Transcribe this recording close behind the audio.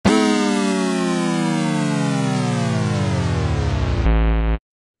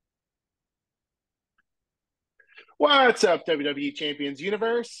What's up, WWE Champions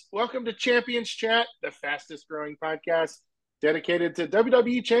Universe? Welcome to Champions Chat, the fastest growing podcast dedicated to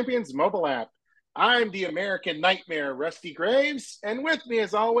WWE Champions mobile app. I'm the American Nightmare, Rusty Graves, and with me,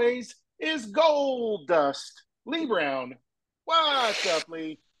 as always, is Gold Dust, Lee Brown. What's up,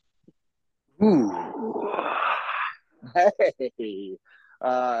 Lee? Ooh. Hey.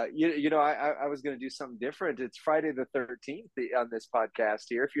 I was going to do something different. It's Friday the 13th on this podcast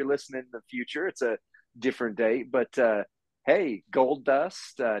here. If you're listening in the future, it's a different date. But hey, Gold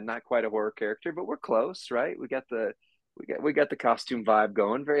Dust, not quite a horror character, but we're close, right? We got the costume vibe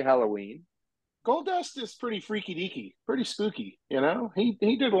going. Very Halloween. Gold Dust is pretty freaky deaky, pretty spooky. You know, he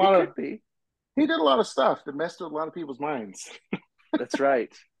did a It lot of could be. he did a lot of stuff that messed with a lot of people's minds. That's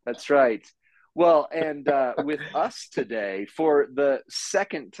right. That's right. Well, and with us today for the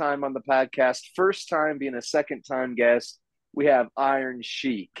second time on the podcast, first time being a second time guest, we have Iron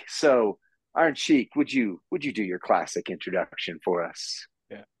Sheik. So, Iron Sheik, would you do your classic introduction for us?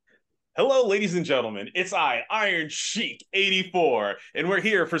 Yeah. Hello, ladies and gentlemen. It's I, IronSheik84, and we're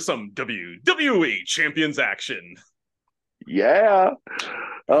here for some WWE Champions action. Yeah.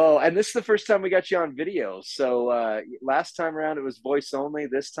 Oh, and this is the first time we got you on video. So last time around it was voice only.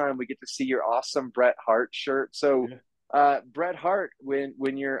 This time we get to see your awesome Bret Hart shirt. So Bret Hart,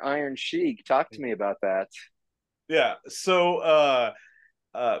 when you're Iron Sheik, talk to me about that. Yeah.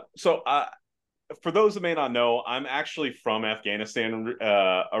 For those that may not know, I'm actually from Afghanistan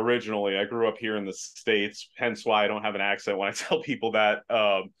originally. I grew up here in the States, hence why I don't have an accent when I tell people that.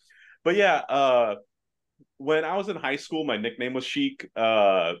 When I was in high school, my nickname was Sheik,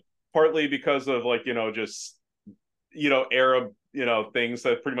 partly because of Arab, things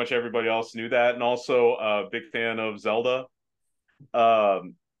that pretty much everybody else knew that. And also a big fan of Zelda,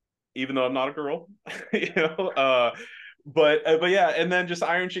 even though I'm not a girl, but yeah. And then just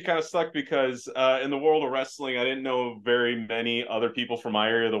Iron Sheik kind of stuck because in the world of wrestling, I didn't know very many other people from my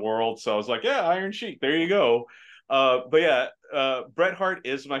area of the world. So I was like, yeah, Iron Sheik, there you go. Bret Hart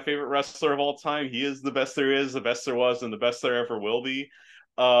is my favorite wrestler of all time. He is the best there is, the best there was, and the best there ever will be.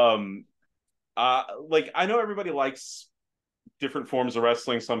 I know everybody likes different forms of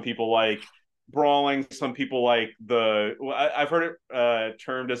wrestling. Some people like brawling. Some people like I've heard it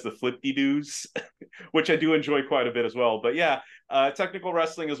termed as the flip-de-doos, which I do enjoy quite a bit as well. But yeah, technical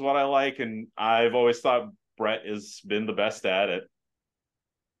wrestling is what I like, and I've always thought Bret has been the best at it.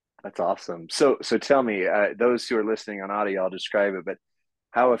 That's awesome. So tell me, those who are listening on audio, I'll describe it, but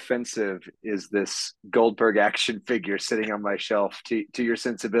how offensive is this Goldberg action figure sitting on my shelf to your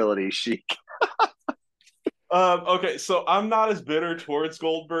sensibility, Sheik? Okay, so I'm not as bitter towards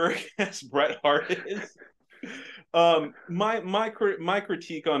Goldberg as Bret Hart is. My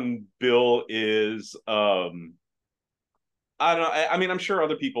critique on Bill is I don't know. I mean, I'm sure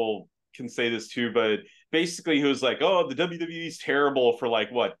other people can say this too, but basically he was like, oh, the WWE is terrible for like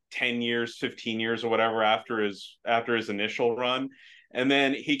what, 10 years, 15 years or whatever after his initial run. And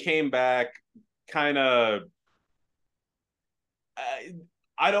then he came back kind of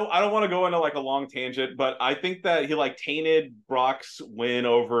I don't want to go into like a long tangent, but I think that he like tainted Brock's win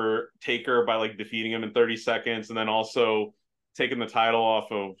over Taker by like defeating him in 30 seconds and then also taking the title off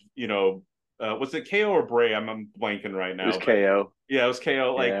of, was it KO or Bray? I'm blanking right now. It was KO. Yeah, it was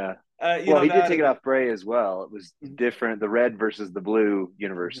KO. Like, yeah. He did take it off Bray as well. It was different, the red versus the blue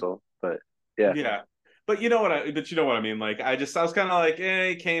Universal, but yeah. Yeah. But you know what I mean? Like, I was kind of like,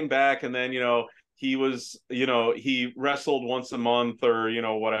 he came back and then, he was, he wrestled once a month or,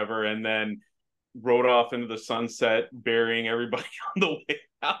 whatever, and then rode off into the sunset, burying everybody on the way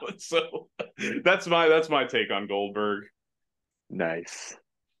out. So that's my take on Goldberg. Nice.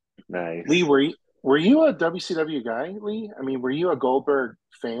 Lee, were you a WCW guy, Lee? I mean, were you a Goldberg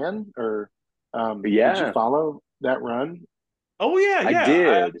fan, or did you follow that run? Oh yeah, I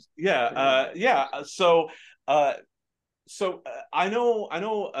did. I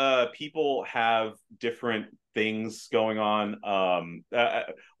know people have different things going on.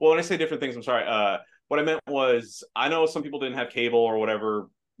 When I say different things, I'm sorry. What I meant was I know some people didn't have cable or whatever,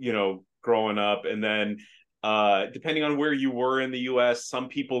 growing up, and then depending on where you were in the US, some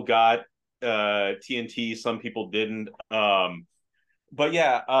people got TNT, some people didn't. But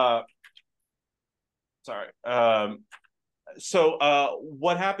yeah, sorry.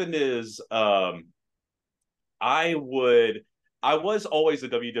 What happened is I was always a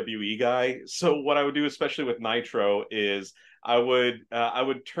WWE guy. So what I would do, especially with Nitro, is I would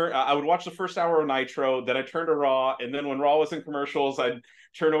watch the first hour of Nitro, then I turn to Raw, and then when Raw was in commercials, I'd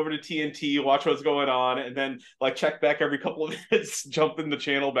turn over to TNT, watch what's going on, and then like check back every couple of minutes, jump in the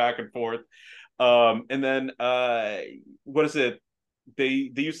channel back and forth. And then what is it?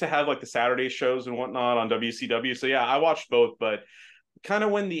 they used to have like the Saturday shows and whatnot on WCW. So yeah, I watched both, but kind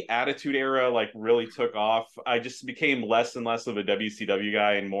of when the Attitude Era like really took off, I just became less and less of a WCW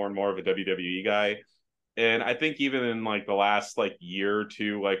guy and more of a WWE guy. And I think even in like the last like year or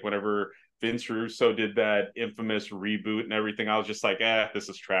two, like whenever Vince Russo did that infamous reboot and everything, I was just like, this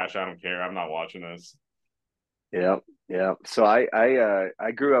is trash. I don't care. I'm not watching this. Yeah, yeah. So I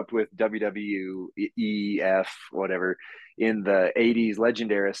grew up with WWEF whatever in the '80s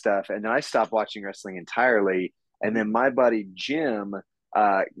Legend era stuff, and then I stopped watching wrestling entirely. And then my buddy Jim,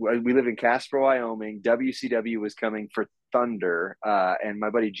 we live in Casper, Wyoming. WCW was coming for Thunder, and my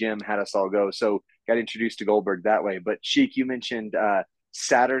buddy Jim had us all go. So got introduced to Goldberg that way. But Sheik, you mentioned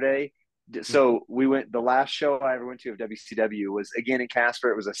Saturday. So we went. The last show I ever went to of WCW was again in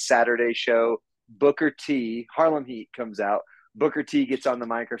Casper. It was a Saturday show. Booker T, Harlem Heat comes out. Booker T gets on the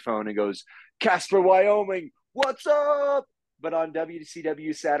microphone and goes, Casper, Wyoming, what's up? But on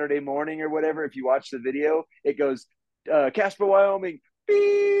WCW Saturday morning or whatever, if you watch the video, it goes, Casper, Wyoming,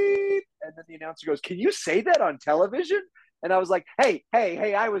 beep. And then the announcer goes, can you say that on television? And I was like, hey,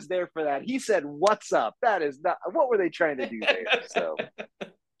 I was there for that. He said, what's up? That is not, what were they trying to do there? So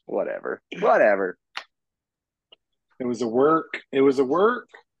whatever. It was a work.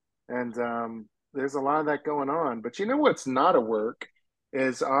 And there's a lot of that going on. But you know what's not a work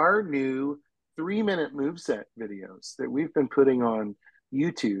is our new 3-minute moveset videos that we've been putting on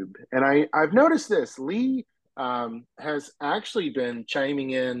YouTube. And I've noticed this. Lee has actually been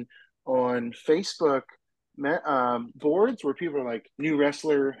chiming in on Facebook boards where people are like, new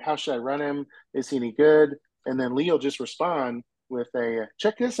wrestler, how should I run him? Is he any good? And then Lee will just respond with a,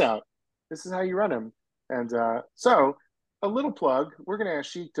 check this out. This is how you run him. And so a little plug. We're going to ask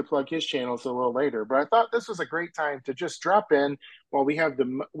Sheik to plug his channels a little later, but I thought this was a great time to just drop in while we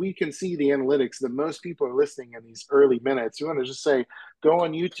can see the analytics that most people are listening in these early minutes. We want to just say, go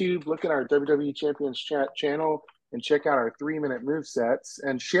on YouTube, look at our WWE Champions Chat channel, and check out our 3-minute move sets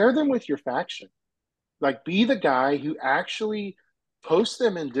and share them with your faction. Like, be the guy who actually posts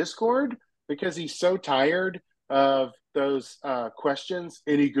them in Discord because he's so tired of those questions.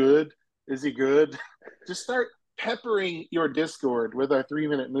 Any good? Is he good? Just start peppering your Discord with our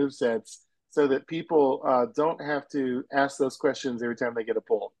 3-minute move sets so that people don't have to ask those questions every time they get a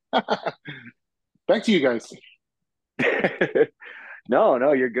pull. Back to you guys.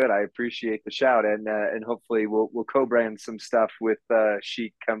 No, you're good. I appreciate the shout, and hopefully we'll co-brand some stuff with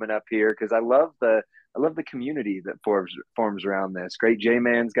Sheik coming up here because I love the community that forms around this. Great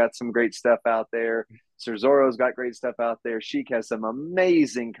J-Man's got some great stuff out there. Cerzoro's got great stuff out there. Sheik has some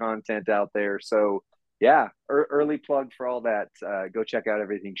amazing content out there. So yeah, early plug for all that. Go check out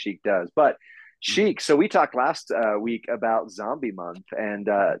everything Sheik does. But Sheik, so we talked last week about Zombie Month, and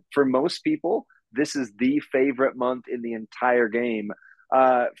for most people, this is the favorite month in the entire game.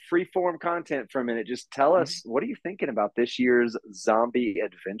 Free-form content for a minute. Just tell us, what are you thinking about this year's zombie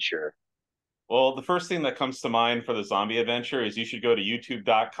adventure? Well, the first thing that comes to mind for the zombie adventure is you should go to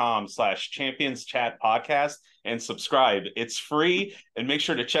youtube.com/championschatpodcast and subscribe. It's free, and make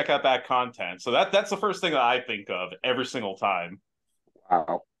sure to check out that content. So that's the first thing that I think of every single time.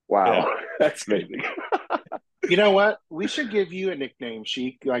 Wow. Yeah. That's amazing. You know what? We should give you a nickname,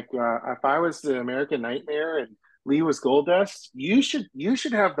 Sheik. Like if I was the American Nightmare and Lee was Goldust, you should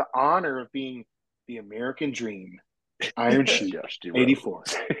have the honor of being the American Dream, Iron Sheik 84.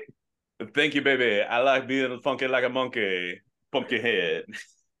 Thank you, baby. I like being funky like a monkey. Pumpkin head.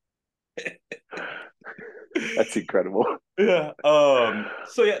 That's incredible. Yeah.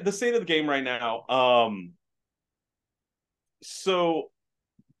 So yeah, the state of the game right now. So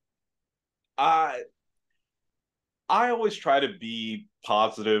I always try to be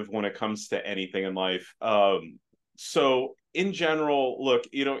positive when it comes to anything in life. So in general, look,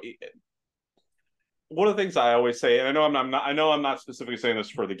 one of the things I always say, and I know I'm not specifically saying this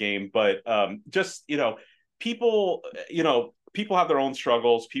for the game, but just people have their own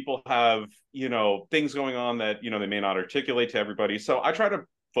struggles. People have things going on that they may not articulate to everybody. So I try to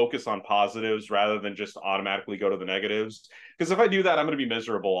focus on positives rather than just automatically go to the negatives. Because if I do that, I'm going to be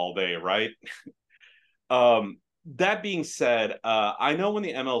miserable all day, right? That being said, I know when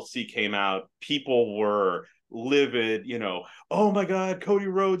the MLC came out, people were livid, oh my God, Cody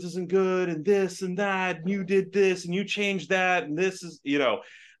Rhodes isn't good, and this and that, and you did this, and you changed that, and this is,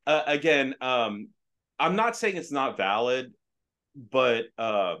 again, I'm not saying it's not valid, but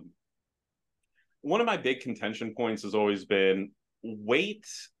one of my big contention points has always been wait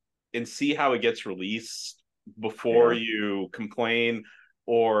and see how it gets released before you complain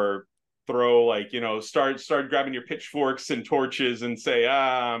or throw start grabbing your pitchforks and torches and say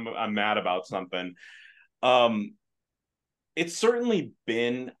I'm mad about something. it's certainly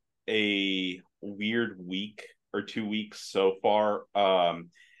been a weird week or 2 weeks so far,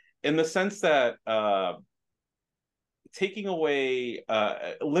 in the sense that taking away,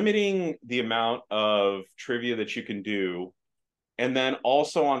 limiting the amount of trivia that you can do, and then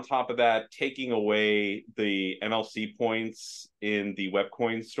also on top of that, taking away the MLC points in the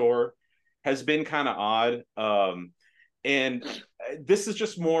WebCoin store has been kind of odd. And this is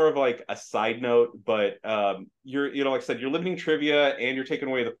just more of like a side note, but like I said, you're limiting trivia and you're taking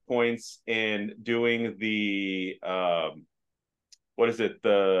away the points and doing the what is it?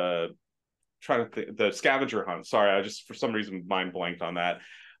 The scavenger hunt. Sorry, I just for some reason mind blanked on that.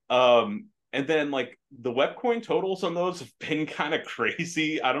 And then like the WebCoin totals on those have been kind of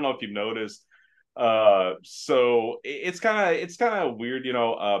crazy. I don't know if you've noticed. So it's kind of weird,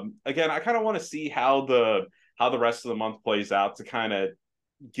 again, I kind of want to see how the rest of the month plays out to kind of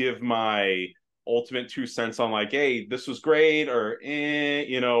give my ultimate 2 cents on like, hey, this was great, or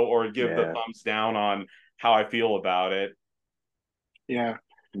or give the thumbs down on how I feel about it. Yeah.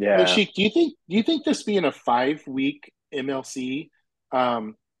 Yeah. Sheik, do you think this being a 5-week MLC,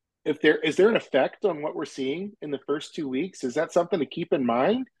 is there an effect on what we're seeing in the first 2 weeks? Is that something to keep in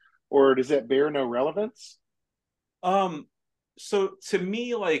mind, or does that bear no relevance? So to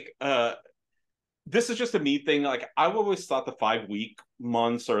me, like, this is just a me thing. Like, I've always thought the 5-week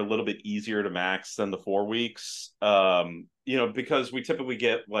months are a little bit easier to max than the 4 weeks. Because we typically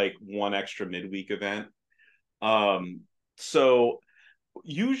get like one extra midweek event. So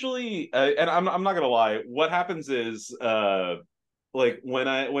usually, and I'm not gonna lie, what happens is, like when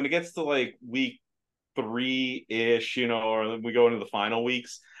it gets to like week 3-ish, or we go into the final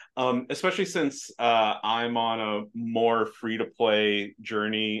weeks, especially since I'm on a more free to play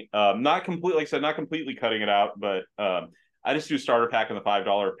journey, not completely, like I said, not completely cutting it out, but I just do starter pack and the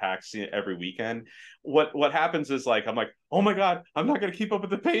 $5 packs every weekend. What happens is, like, I'm like, oh my god, I'm not gonna keep up with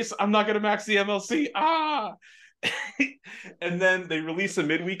the pace, I'm not gonna max the MLC, and then they release a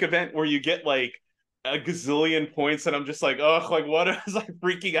midweek event where you get like a gazillion points, and I'm just like, oh, like, what was I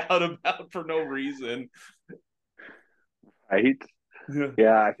freaking out about for no reason? Right. Yeah.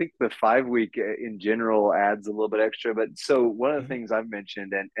 Yeah, I think the 5 week in general adds a little bit extra. But so one of the Mhm. things I've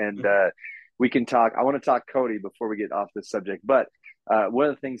mentioned, and we can talk. I want to talk Cody before we get off this subject. But one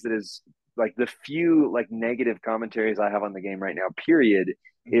of the things that is like the few like negative commentaries I have on the game right now, period,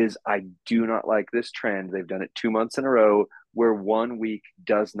 is I do not like this trend. They've done it 2 months in a row where 1 week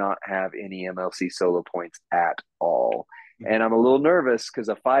does not have any MLC solo points at all. And I'm a little nervous because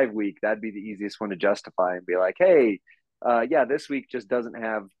a 5 week, that'd be the easiest one to justify and be like, hey, yeah, this week just doesn't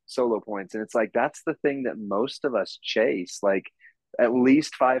have solo points. And it's like, that's the thing that most of us chase. Like, at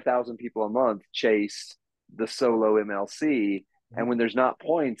least 5,000 people a month chase the solo MLC. And when there's not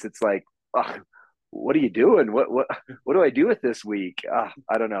points, it's like, ugh, what are you doing? What do I do with this week?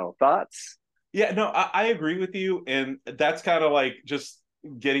 I don't know. Thoughts? Yeah, no, I agree with you, and that's kind of like just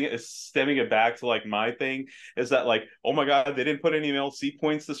stemming it back to like my thing is that, like, oh my god, they didn't put any MLC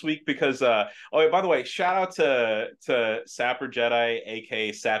points this week because by the way, shout out to Sapper Jedi,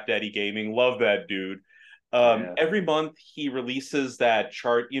 aka Sap Daddy Gaming, love that dude. Yeah. Every month he releases that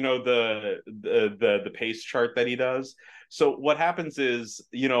chart, the pace chart that he does. So what happens is,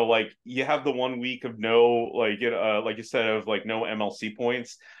 like, you have the 1 week of no, like, like you said, of like no MLC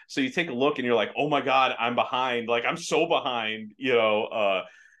points. So you take a look and you're like, oh my god, I'm behind. Like, I'm so behind,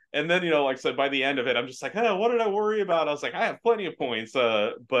 and then, like I said, by the end of it, I'm just like, oh, what did I worry about? I was like, I have plenty of points.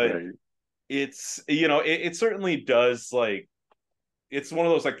 But Right. it's, it certainly does, like, it's one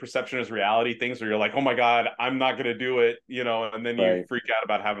of those like perception is reality things where you're like, oh my god, I'm not gonna do it, and then you Right. freak out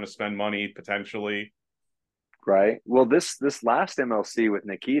about having to spend money potentially. Right. Well, this last MLC with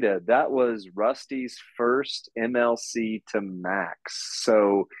Nikita, that was Rusty's first MLC to max.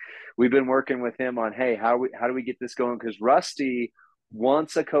 So we've been working with him on, hey, how do we get this going? Because Rusty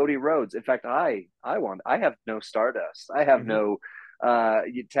wants a Cody Rhodes. In fact, I have no Stardust. I have Mm-hmm.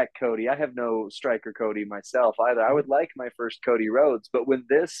 no Tech Cody. I have no Striker Cody myself either. I would like my first Cody Rhodes, but when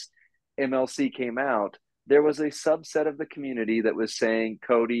this MLC came out, there was a subset of the community that was saying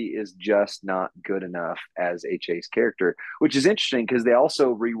Cody is just not good enough as a Chase character, which is interesting because they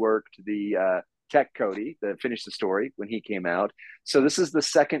also reworked the Tech Cody that finished the story when he came out. So this is the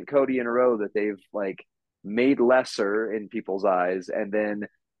second Cody in a row that they've like made lesser in people's eyes and then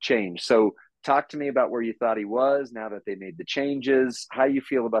changed. So talk to me about where you thought he was now that they made the changes. How you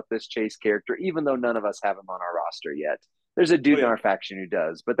feel about this Chase character, even though none of us have him on our roster yet. There's a dude in our faction who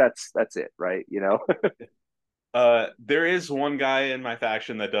does, but that's it, right? There is one guy in my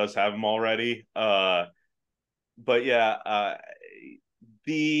faction that does have him already. But yeah,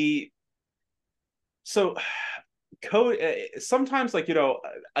 the so code sometimes, like,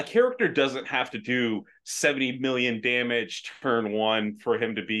 a character doesn't have to do 70 million damage turn one for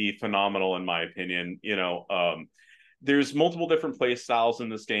him to be phenomenal, in my opinion. There's multiple different play styles in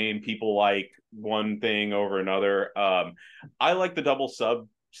this game. People like one thing over another. I like the double sub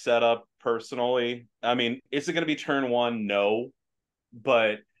setup personally. I mean, is it going to be turn one? No,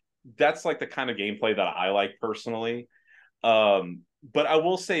 but that's like the kind of gameplay that I like personally. But I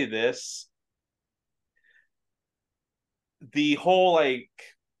will say this: the whole like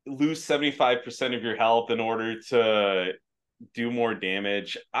lose 75% of your health in order to do more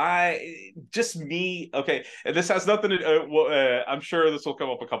damage. Okay, and this has nothing to I'm sure this will come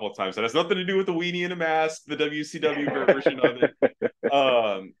up a couple of times. It has nothing to do with the weenie in a mask, the WCW version of it.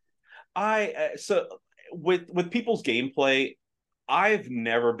 So with people's gameplay, I've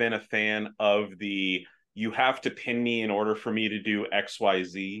never been a fan of the you have to pin me in order for me to do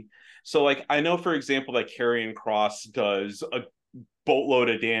XYZ. So, like, I know, for example, that Karrion Kross does a boatload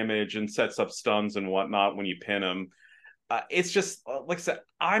of damage and sets up stuns and whatnot when you pin him. It's just, like I said,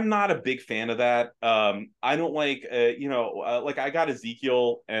 I'm not a big fan of that. I don't like, like, I got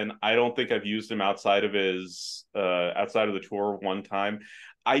Ezekiel, and I don't think I've used him outside of outside of the tour one time.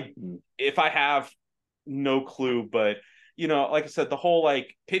 If I have, no clue, but like I said, the whole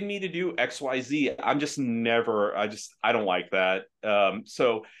like pin me to do XYZ, I don't like that.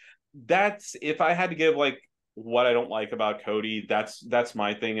 So that's, if I had to give like what I don't like about Cody, that's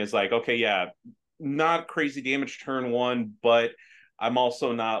my thing, is like, okay, yeah, not crazy damage turn one, but I'm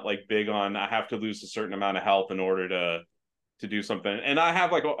also not like big on I have to lose a certain amount of health in order to do something. And I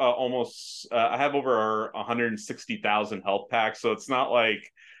have like I have over 160,000 health packs, so it's not like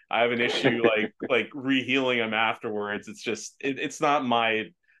I have an issue like re-healing them afterwards. It's just it's not my,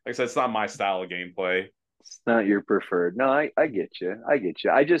 like I said, it's not my style of gameplay. It's not your preferred. No, I get you.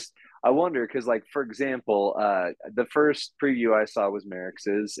 I wonder because, like, for example, the first preview I saw was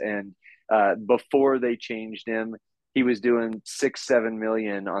Merrick's, and before they changed him, he was doing 6-7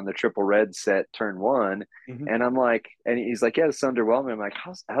 million on the triple red set turn one. Mm-hmm. And I'm like, and he's like, yeah, it's underwhelming. I'm like,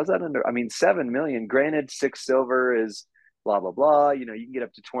 how's that under? I mean, 7 million. Granted, 6 silver is blah blah blah. You can get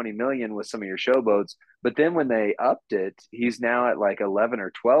up to 20 million with some of your showboats. But then when they upped it, he's now at like 11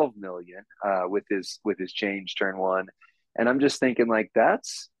 or 12 million with his change turn one. And I'm just thinking, like,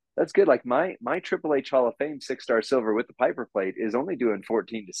 that's good. Like my Triple H Hall of Fame 6-star silver with the Piper plate is only doing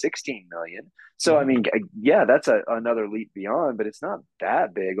 14 to 16 million. So I mean, yeah, that's another leap beyond, but it's not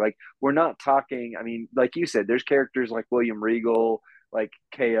that big. Like, we're not talking. I mean, like you said, there's characters like William Regal, like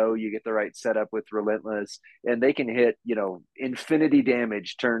KO. You get the right setup with Relentless, and they can hit infinity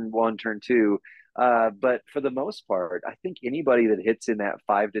damage turn one, turn two. But for the most part, I think anybody that hits in that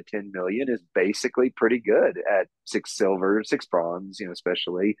 5 to 10 million is basically pretty good at 6 silver, 6 bronze,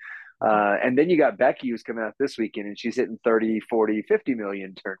 especially. And then you got Becky, who's coming out this weekend, and she's hitting 30, 40, 50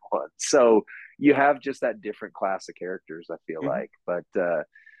 million turn one. So you have just that different class of characters, I feel like. But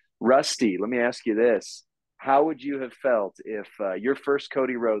Rusty, let me ask you this. How would you have felt if your first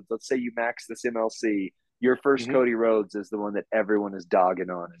Cody Rhodes, let's say you max this MLC, your first Cody Rhodes is the one that everyone is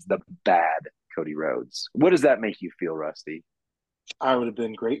dogging on, is the bad Cody Rhodes? What does that make you feel, Rusty? I would have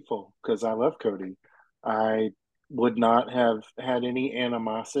been grateful because I love Cody. I would not have had any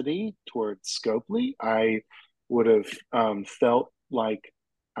animosity towards Scopely. I would have felt like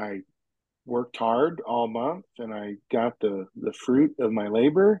I worked hard all month and I got the fruit of my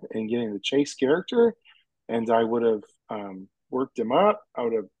labor in getting the Chase character, and I would have worked him up. I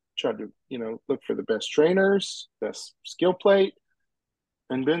would have tried to look for the best trainers, best skill plate,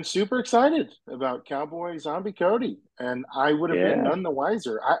 and been super excited about Cowboy Zombie Cody. And I would have been none the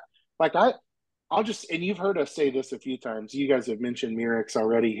wiser. I'll just, and you've heard us say this a few times. You guys have mentioned Murex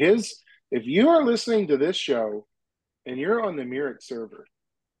already. If you are listening to this show and you're on the Murex server,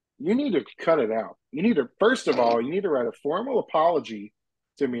 you need to cut it out. First of all, you need to write a formal apology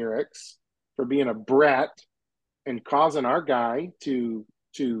to Murex for being a brat and causing our guy to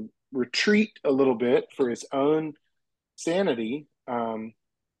retreat a little bit for his own sanity.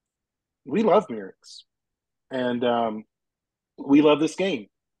 We love Murex, and we love this game,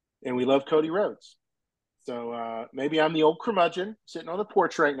 and we love Cody Rhodes. So maybe I'm the old curmudgeon sitting on the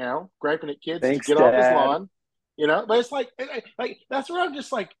porch right now, griping at kids to get off his lawn, But it's like that's where I'm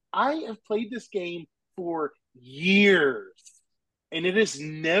just like, I have played this game for years, and it has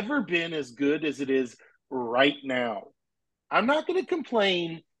never been as good as it is right now. I'm not going to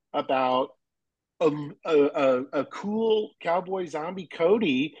complain about a cool Cowboy Zombie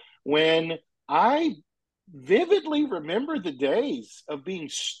Cody when I vividly remember the days of being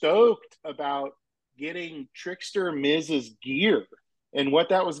stoked about getting Trickster Miz's gear and what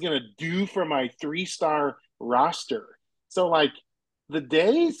that was going to do for my 3-star roster. So, like, the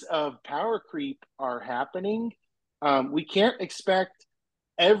days of power creep are happening. We can't expect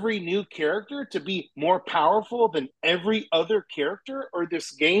every new character to be more powerful than every other character, or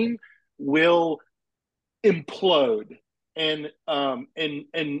this game will implode. And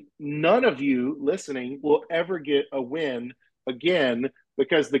none of you listening will ever get a win again,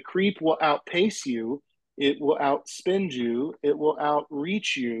 because the creep will outpace you, it will outspend you, it will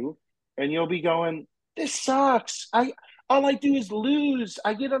outreach you, and you'll be going, this sucks. I All I do is lose.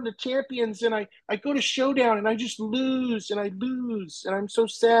 I get on the champions and I go to showdown and I just lose and I lose and I'm so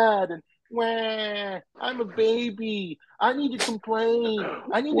sad and wah, I'm a baby. I need to complain.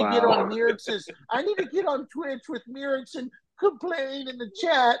 I need to get on Mirex's. I need to get on Twitch with Mirex and complain in the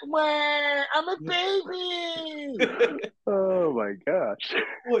chat. Wah, I'm a baby. Oh my gosh.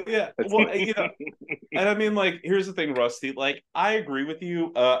 Well, yeah. Well, and I mean, like, here's the thing, Rusty. Like, I agree with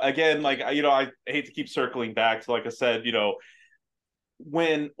you. Again, like, I hate to keep circling back to, like I said,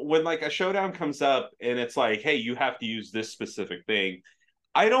 when like a showdown comes up and it's like, hey, you have to use this specific thing.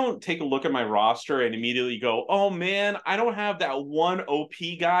 I don't take a look at my roster and immediately go, oh man, I don't have that one OP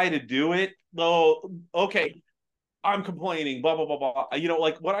guy to do it. Oh, okay, I'm complaining, blah, blah, blah, blah.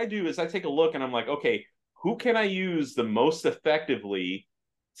 Like, what I do is I take a look and I'm like, okay, who can I use the most effectively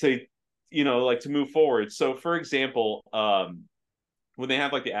to, like, to move forward? So, for example, when they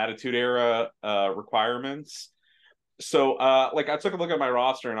have like the Attitude Era requirements, so like I took a look at my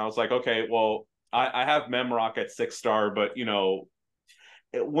roster and I was like, okay, well, I have Memrock at 6-star, but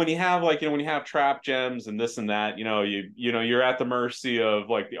when you have when you have trap gems and this and that, you're at the mercy of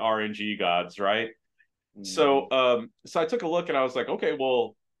like the RNG gods, right? So I took a look and I was like, okay,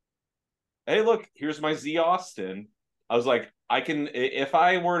 well, hey, look, here's my Z Austin. I was like, I can, if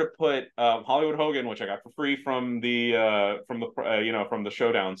I were to put Hollywood Hogan, which I got for free from the from the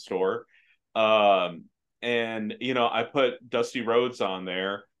Showdown store, and I put Dusty Rhodes on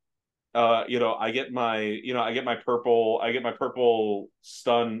there. I get my purple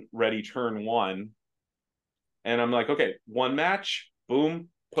stun ready turn 1, and I'm like, okay, one match, boom,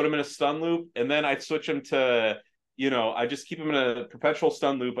 put him in a stun loop, and then I'd switch him to, I just keep him in a perpetual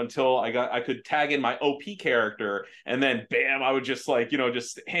stun loop until I could tag in my OP character, and then bam, I would just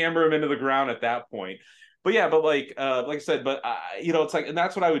just hammer him into the ground at that point. But yeah, but like I said, but it's like, and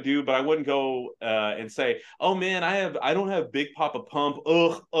that's what I would do. But I wouldn't go and say, "Oh man, I don't have Big Papa Pump.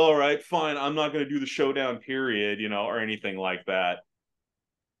 Ugh, all right, fine, I'm not going to do the showdown period, or anything like that."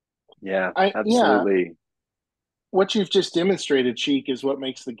 Yeah, absolutely. What you've just demonstrated, Cheek, is what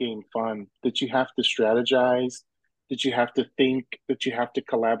makes the game fun. That you have to strategize, that you have to think, that you have to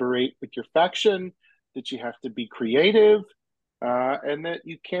collaborate with your faction, that you have to be creative, and that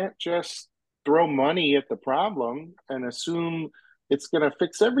you can't just throw money at the problem and assume it's going to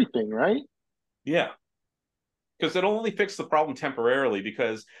fix everything, right? Yeah. Because it'll only fix the problem temporarily.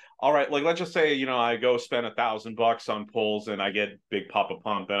 Because, all right, like, let's just say, I go spend $1,000 on pulls and I get Big Papa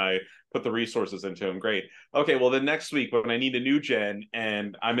Pump and I put the resources into him. Great. Okay, well, then next week when I need a new gen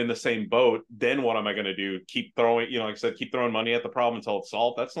and I'm in the same boat, then what am I going to do? Keep throwing, like I said, keep throwing money at the problem until it's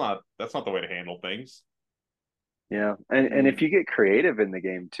solved? That's not the way to handle things. Yeah. And if you get creative in the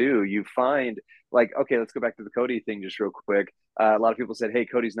game too, you find, like, okay, let's go back to the Cody thing just real quick. A lot of people said, hey,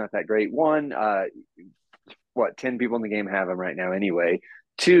 Cody's not that great. One, 10 people in the game have him right now anyway.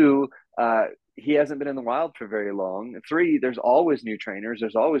 Two, he hasn't been in the wild for very long. Three, there's always new trainers.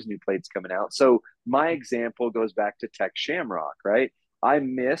 There's always new plates coming out. So my example goes back to Tech Shamrock, right? I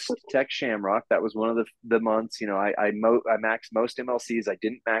missed Tech Shamrock. That was one of the months, I maxed most MLCs. I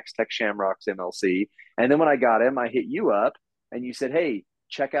didn't max Tech Shamrock's MLC. And then when I got him, I hit you up and you said, hey,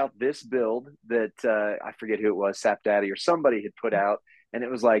 check out this build that I forget who it was, Sap Daddy or somebody had put out. And it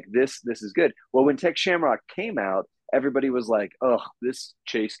was like, this is good. Well, when Tech Shamrock came out, everybody was like, oh, this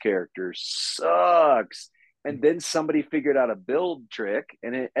Chase character sucks. And then somebody figured out a build trick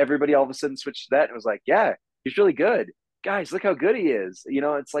and everybody all of a sudden switched to that and was like, yeah, he's really good. Guys, look how good he is.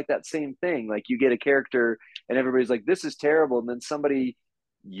 It's like that same thing. Like, you get a character and everybody's like, this is terrible. And then somebody,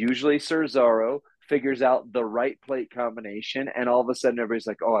 usually Sir Zaro, figures out the right plate combination. And all of a sudden everybody's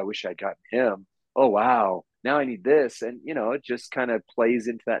like, oh, I wish I'd gotten him. Oh, wow. Now I need this. And, it just kind of plays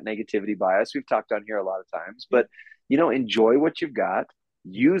into that negativity bias we've talked on here a lot of times. But, enjoy what you've got,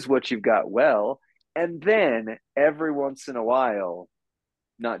 use what you've got well. And then every once in a while,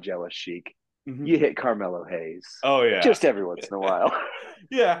 not jealous, Sheik, you hit Carmelo Hayes. Oh, yeah. Just every once in a while.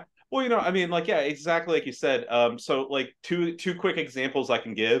 Yeah. Well, I mean, like, yeah, exactly like you said. So, like, two quick examples I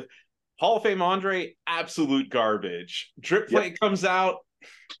can give. Hall of Fame Andre, absolute garbage. Drip plate comes out,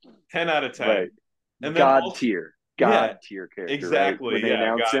 10 out of 10. Right. And God tier character. Exactly. Right? When they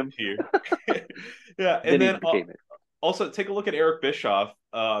announce him. Tier. Yeah, Then and he then became it. also take a look at Eric Bischoff.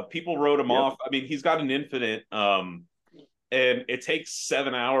 People wrote him off. I mean, he's got an infinite, and it takes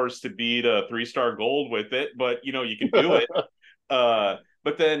 7 hours to beat a 3-star gold with it, but you can do it.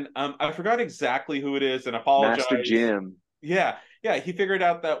 But then I forgot exactly who it is, and Master apologize. Jim. Yeah, yeah, he figured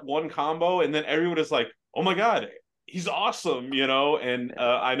out that one combo, and then everyone is like, "Oh my god, he's awesome!" And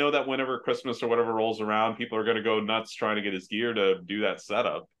I know that whenever Christmas or whatever rolls around, people are going to go nuts trying to get his gear to do that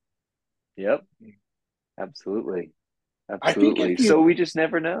setup. Yep, absolutely, I think absolutely. if you, So we just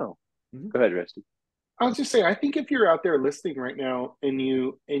never know. Go ahead, Rusty. I was just saying, I think if you're out there listening right now and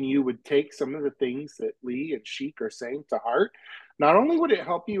you would take some of the things that Lee and Sheik are saying to heart, not only would it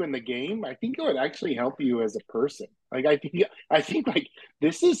help you in the game, I think it would actually help you as a person. Like I think like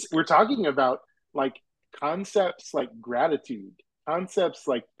this is we're talking about like concepts like gratitude, concepts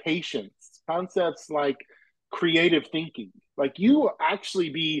like patience, concepts like creative thinking. Like you will actually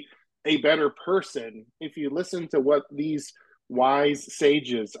be a better person if you listen to what these wise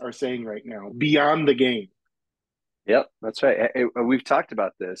sages are saying right now beyond the game. Yep, that's right. We've talked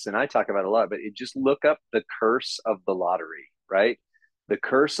about this, and I talk about it a lot. But just look up the curse of the lottery. Right, the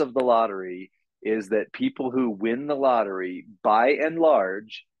curse of the lottery is that people who win the lottery, by and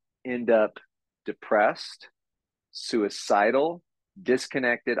large, end up depressed, suicidal,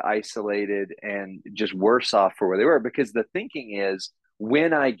 disconnected, isolated, and just worse off for where they were. Because the thinking is,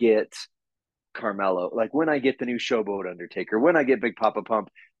 when I get Carmelo, like when I get the new Showboat Undertaker, when I get Big Papa Pump,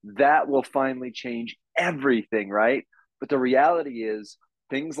 that will finally change everything, right? But the reality is,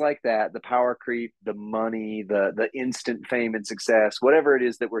 things like that, the power creep, the money, the instant fame and success, whatever it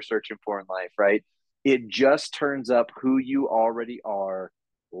is that we're searching for in life, right? It just turns up who you already are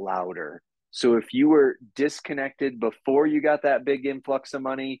louder. So if you were disconnected before you got that big influx of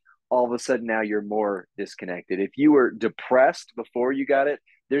money, all of a sudden now you're more disconnected. If you were depressed before you got it,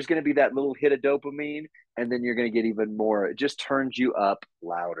 there's going to be that little hit of dopamine, and then you're going to get even more. It just turns you up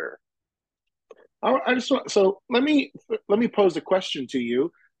louder. I just want so let me pose a question to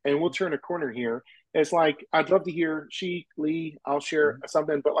you, and we'll turn a corner here. It's like I'd love to hear Sheik, Lee. I'll share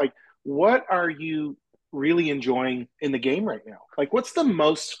something, but like, what are you really enjoying in the game right now? Like, what's the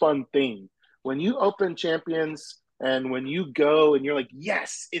most fun thing when you open Champions and when you go and you're like,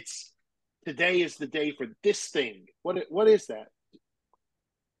 yes, it's today is the day for this thing. What is that?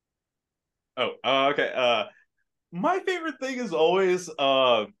 Oh, okay. My favorite thing is always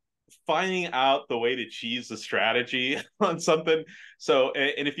finding out the way to cheese the strategy on something. So,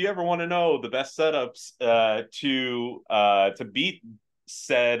 and if you ever want to know the best setups to beat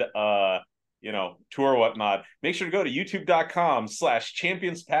said tour or whatnot, make sure to go to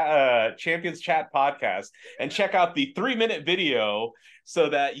youtube.com/champions chat podcast and check out the 3-minute video so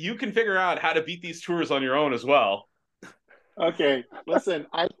that you can figure out how to beat these tours on your own as well. Okay, listen,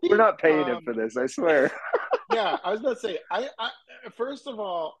 I think we're not paying him for this, I swear. Yeah, I was about to say, I first of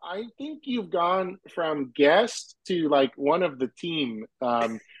all, I think you've gone from guest to like one of the team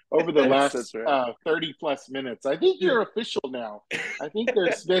over the last right. 30 plus minutes. I think you're official now. I think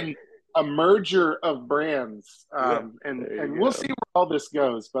there's been a merger of brands, and we'll see where all this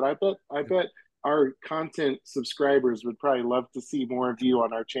goes. But I bet our content subscribers would probably love to see more of you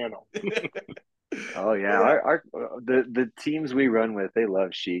on our channel. Oh yeah, the teams we run with, they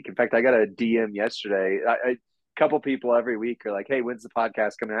love Sheik. In fact, I got a DM yesterday. A couple people every week are like, "Hey, when's the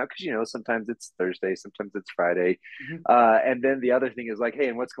podcast coming out?" Because sometimes it's Thursday, sometimes it's Friday, and then the other thing is like, "Hey,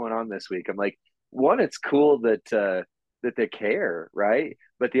 and what's going on this week?" I'm like, one, it's cool that they care, right?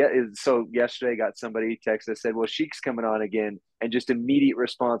 But so yesterday, got somebody text that said, "Well, Sheik's coming on again," and just immediate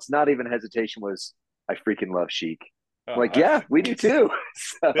response, not even hesitation, was, "I freaking love Sheik." Like, yeah, we do too.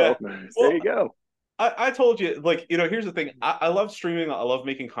 So yeah. There you go. I told you, like, here's the thing. I love streaming. I love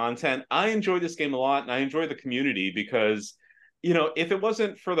making content. I enjoy this game a lot, and I enjoy the community because, if it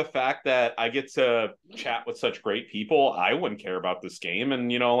wasn't for the fact that I get to chat with such great people, I wouldn't care about this game.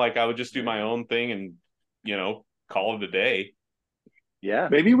 And, like, I would just do my own thing and, call it a day. Yeah.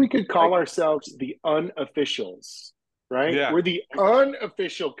 Maybe we could call ourselves the unofficials, right? Yeah. We're the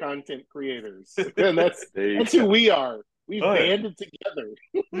unofficial content creators. And that's who we are. We've banded together.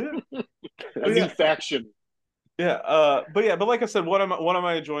 A new faction. Yeah, but like I said, what am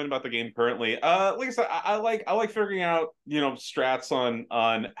I enjoying about the game currently? Like I said, I like figuring out strats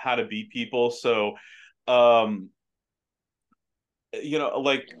on how to beat people. So, like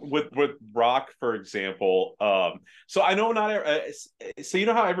with Rock, for example. So I know not. So you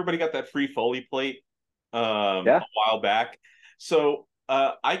know how everybody got that free Foley plate a while back. So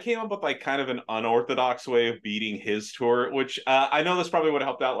I came up with like kind of an unorthodox way of beating his tour, which I know this probably would have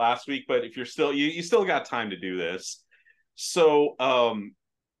helped out last week, but if you're still you still got time to do this. So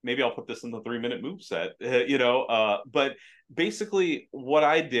maybe I'll put this in the 3-minute move set, but basically what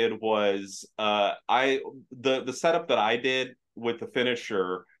I did was the setup that I did with the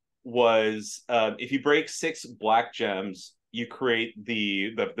finisher was if you break 6 black gems, you create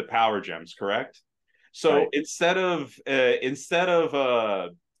the power gems, correct? So Right. instead of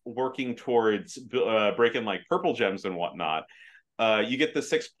working towards breaking like purple gems and whatnot, you get the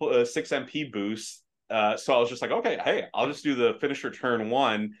 6 MP boost. So I was just like, okay, hey, I'll just do the finisher turn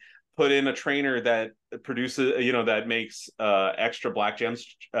 1, put in a trainer that produces, that makes extra black gems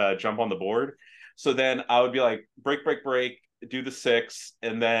jump on the board. So then I would be like, break, break, break, do the 6,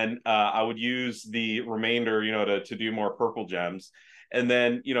 and then I would use the remainder, to do more purple gems. And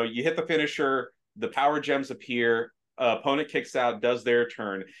then, you hit the finisher, the power gems appear, opponent kicks out, does their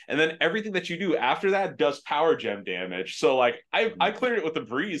turn, and then everything that you do after that does power gem damage. So like I cleared it with a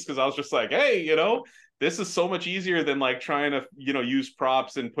breeze because I was just like, hey, this is so much easier than like trying to use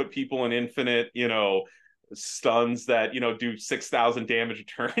props and put people in infinite stuns that do 6,000 damage a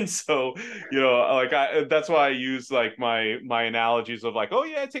turn. So that's why I use like my analogies of like, oh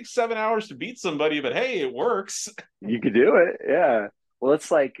yeah, it takes 7 hours to beat somebody, but hey, it works. You could do it. Yeah. Well,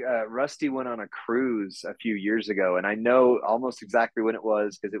 it's like Rusty went on a cruise a few years ago, and I know almost exactly when it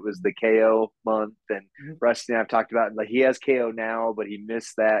was because it was the KO month. And Rusty and I've talked about like he has KO now, but he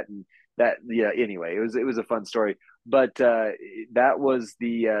missed that, and that yeah. Anyway, it was a fun story. But that was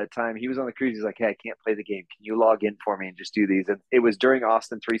the time he was on the cruise. He's like, "Hey, I can't play the game. Can you log in for me and just do these?" And it was during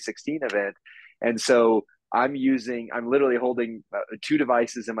Austin 316 event, and so I'm literally holding 2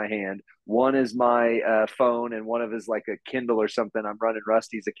 devices in my hand. One is my phone, and one of is like a Kindle or something. I'm running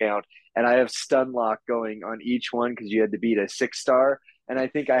Rusty's account, and I have stun lock going on each one because you had to beat a 6-star. And I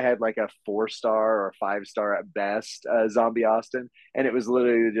think I had like a 4-star or 5-star at best, Zombie Austin. And it was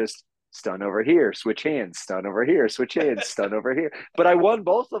literally just stun over here, switch hands, stun over here, switch hands, stun over here. But I won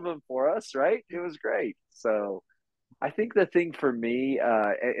both of them for us, right? It was great. So I think the thing for me,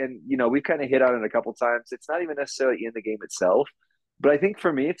 we've kind of hit on it a couple times. It's not even necessarily in the game itself, but I think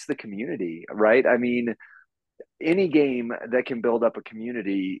for me, it's the community, right? I mean, any game that can build up a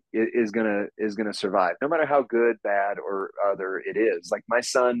community is gonna survive, no matter how good, bad, or other it is. Like my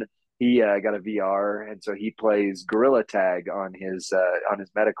son, he got a VR, and so he plays Gorilla Tag on his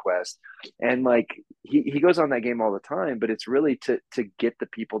Meta Quest, and like he goes on that game all the time. But it's really to get the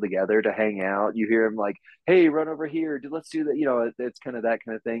people together to hang out. You hear him like, "Hey, run over here, let's do that." It's kind of that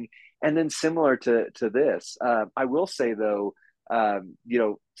kind of thing. And then similar to this, I will say though,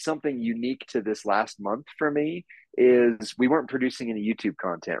 something unique to this last month for me is we weren't producing any YouTube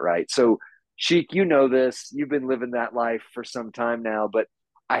content, right? So, Sheik, this, you've been living that life for some time now, but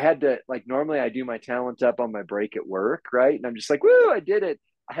I had to, like, normally I do my talent up on my break at work, right? And I'm just like, woo, I did it.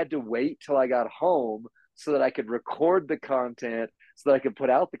 I had to wait till I got home so that I could record the content, so that I could put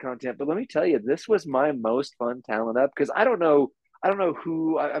out the content. But let me tell you, this was my most fun talent up because I don't know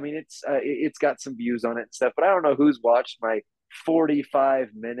who. I mean, it's got some views on it and stuff, but I don't know who's watched my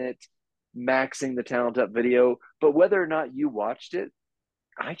 45-minute maxing the talent up video. But whether or not you watched it,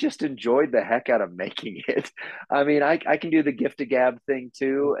 I just enjoyed the heck out of making it. I mean, I can do the gift to gab thing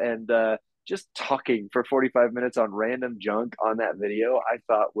too, and just talking for 45 minutes on random junk on that video, I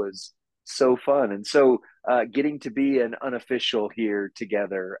thought was so fun. And so getting to be an unofficial here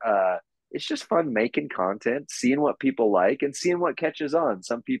together, it's just fun making content, seeing what people like, and seeing what catches on.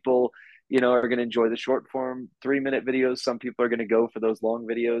 Some people, are going to enjoy the short form 3-minute videos. Some people are going to go for those long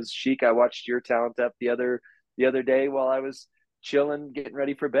videos. Sheik, I watched your talent up the other day while I was chilling, getting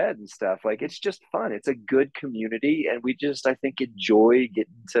ready for bed and stuff. Like, it's just fun. It's a good community, and we just, I think, enjoy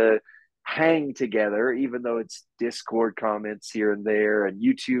getting to hang together, even though it's Discord comments here and there and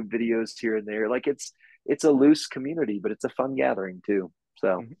YouTube videos here and there. Like, it's a loose community, but it's a fun gathering too.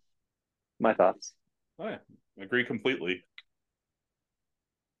 So my thoughts. Oh, yeah. I agree completely.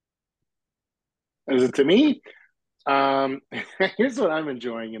 Is it to me? Here's what I'm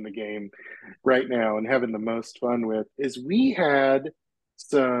enjoying in the game right now and having the most fun with is we had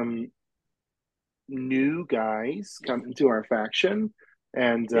some new guys come into our faction,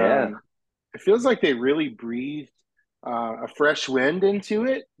 and Yeah. it feels like they really breathed a fresh wind into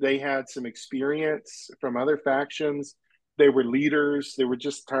it. They had some experience from other factions. They were leaders. They were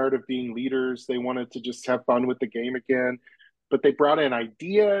just tired of being leaders. They wanted to just have fun with the game again. But they brought in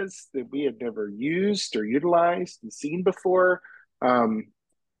ideas that we had never used or utilized and seen before.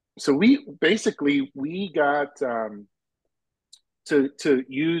 So we got to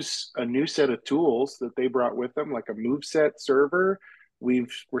use a new set of tools that they brought with them, like a moveset server. We're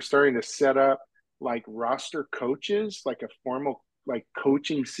starting to set up like roster coaches, like a formal like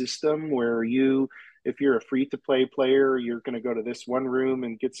coaching system where you if you're a free-to-play player, you're going to go to this one room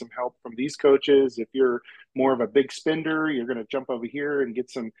and get some help from these coaches. If you're more of a big spender, you're going to jump over here and get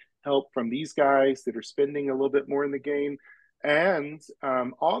some help from these guys that are spending a little bit more in the game. And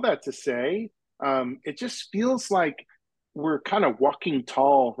all that to say, it just feels like we're kind of walking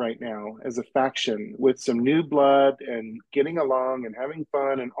tall right now as a faction with some new blood and getting along and having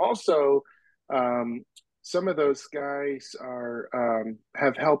fun. And also, some of those guys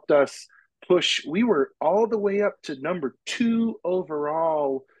have helped us push. We were all the way up to number 2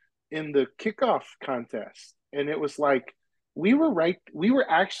 overall in the kickoff contest, and it was like we were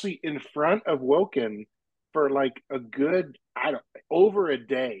actually in front of Woken for like a good, I don't, over a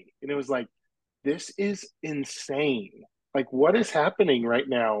day, and it was like, this is insane. Like, what is happening right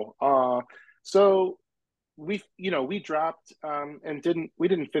now? So we dropped, and didn't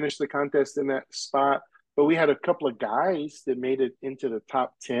finish the contest in that spot, but we had a couple of guys that made it into the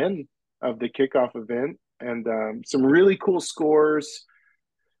top 10 of the kickoff event, and some really cool scores.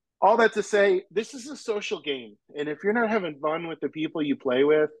 All that to say, this is a social game, and if you're not having fun with the people you play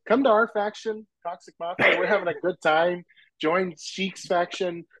with, come to our faction, Toxic Mafia. We're having a good time. Join Sheik's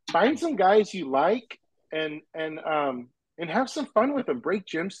faction. Find some guys you like, and have some fun with them. Break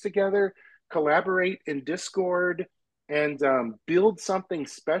gyms together, collaborate in Discord, and build something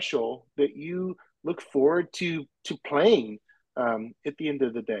special that you look forward to playing at the end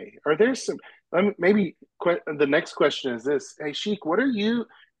of the day. Are there some? Maybe the next question is this: Hey, Sheik, what are you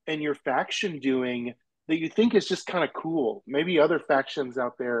and your faction doing that you think is just kind of cool? Maybe other factions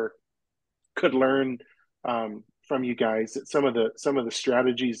out there could learn from you guys some of the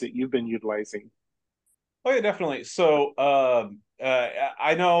strategies that you've been utilizing. Oh yeah, definitely. So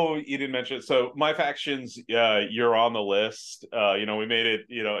I know you didn't mention it. So my factions, you're on the list. We made it.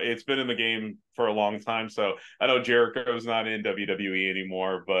 It's been in the game for a long time. So I know Jericho's not in WWE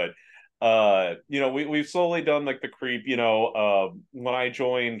anymore, but we've slowly done like the creep. When I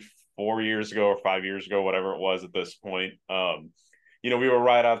joined 4 years ago or 5 years ago, whatever it was at this point, we were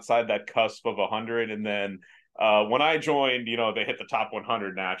right outside that cusp of 100, and then when I joined, they hit the top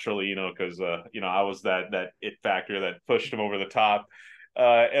 100 naturally, because I was that it factor that pushed them over the top.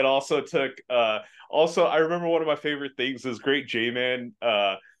 It also took. Also, I remember one of my favorite things is Great J-Man.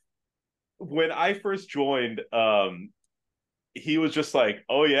 When I first joined, he was just like,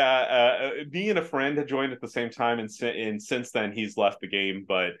 "Oh yeah," me and a friend had joined at the same time, and since then he's left the game.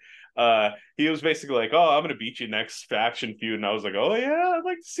 But he was basically like, "Oh, I'm gonna beat you next faction feud," and I was like, "Oh yeah, I'd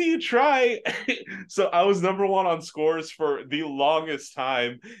like to see you try." So I was number 1 on scores for the longest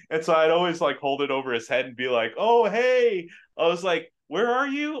time, and so I'd always like hold it over his head and be like, "Oh hey," I was like, "Where are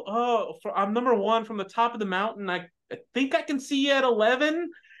you?" "Oh, I'm number 1 from the top of the mountain. I think I can see you at 11."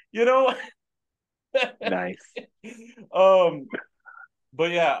 You know. Nice.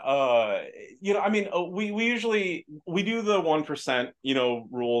 But yeah, I mean, we usually we do the 1%,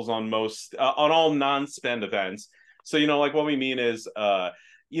 rules on most on all non-spend events. So like what we mean is,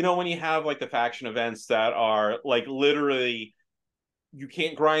 when you have like the faction events that are like literally you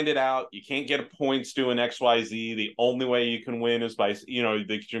can't grind it out, you can't get points doing XYZ. The only way you can win is by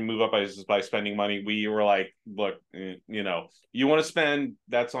they can move up is by spending money. We were like, look, you want to spend,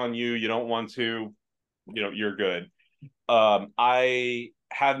 that's on you. You don't want to, you're good. I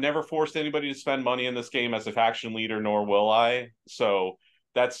have never forced anybody to spend money in this game as a faction leader, nor will I. So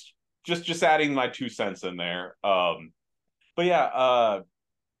that's just adding my 2 cents in there. But yeah,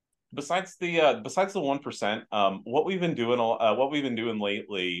 besides the 1%, what we've been doing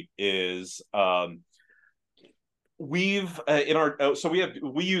lately is we've in our so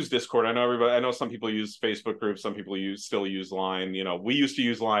we use Discord. I know some people use Facebook groups, some people still use Line. We used to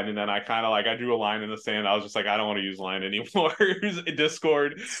use Line, and then I kind of like I drew a line in the sand. I was just like, I don't want to use Line anymore.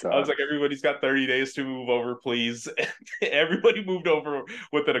 Discord. I was like, everybody's got 30 days to move over, please. Everybody moved over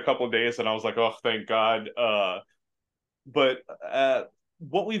within a couple of days, and I was like, oh, thank God. But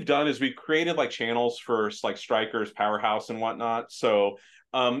what we've done is we've created like channels for like strikers, powerhouse, and whatnot. So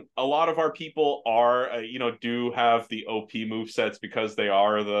a lot of our people are do have the OP move sets because they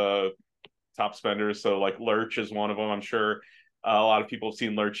are the top spenders. So like Lurch is one of them. I'm sure a lot of people have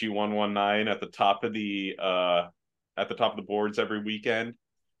seen Lurchy 119 at the top of the boards every weekend.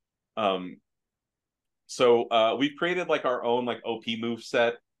 So we've created like our own like OP move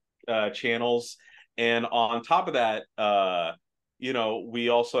set channels, and on top of that, we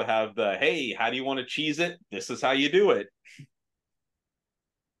also have the, hey, how do you want to cheese it? This is how you do it.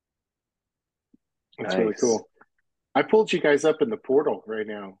 That's really cool. I pulled you guys up in the portal right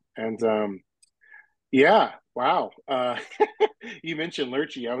now, and yeah, wow. You mentioned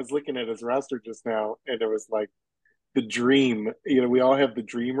Lurchy. I was looking at his roster just now, and it was like the dream. We all have the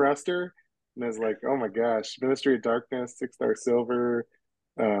dream roster, And I was like, oh my gosh, Ministry of Darkness, 6-star silver.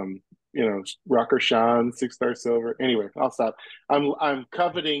 Um, Rocker Sean, 6-star silver. Anyway, I'll stop. I'm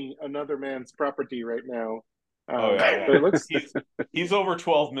coveting another man's property right now. Oh But yeah, it looks he's over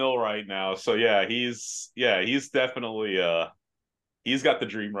 12 mil right now. So he's definitely he's got the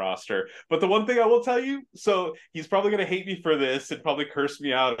dream roster. But the one thing I will tell you, so he's probably going to hate me for this and probably curse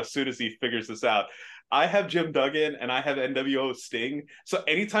me out as soon as he figures this out. I have Jim Duggan and I have NWO Sting. So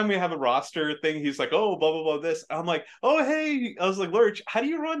anytime we have a roster thing, he's like, oh, blah, blah, blah, this. I'm like, oh, hey. I was like, Lurch, how do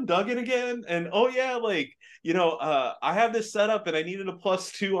you run Duggan again? And oh, yeah, like, I have this set up and I needed a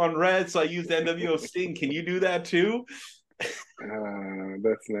 +2 on red. So I used NWO Sting. Can you do that too?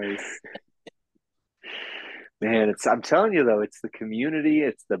 that's nice. Man, I'm telling you though, it's the community,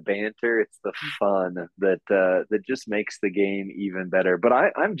 it's the banter, it's the fun that just makes the game even better. But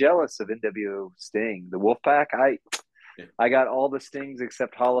I'm jealous of NWO Sting, the Wolfpack. I got all the Stings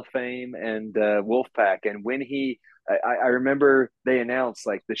except Hall of Fame and Wolfpack. And when I remember they announced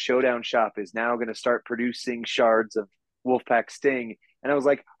like the Showdown shop is now going to start producing shards of Wolfpack Sting. And I was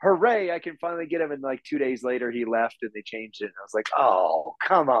like, hooray, I can finally get him. And like 2 days later, he left and they changed it. And I was like, oh,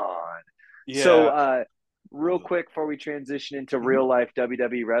 come on. So, Yeah. real quick before we transition into Mhm. real life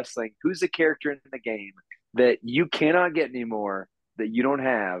WWE wrestling, who's a character in the game that you cannot get anymore, that you don't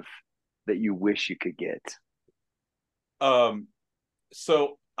have, that you wish you could get?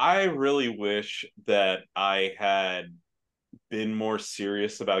 So I really wish that I had been more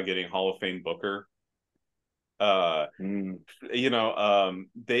serious about getting Hall of Fame Booker. Uh, they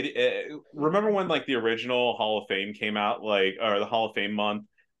remember when like the original Hall of Fame came out, like or the Hall of Fame month.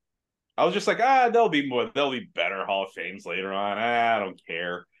 I was just like, there'll be better Hall of Fames later on. I don't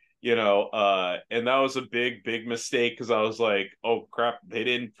care, and that was a big, big mistake because I was like, oh crap, they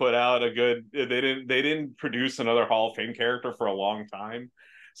didn't put out they didn't produce another Hall of Fame character for a long time.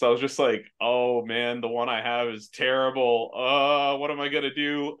 So I was just like, oh man, the one I have is terrible. What am I gonna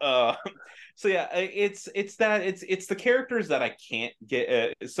do? So yeah, it's the characters that I can't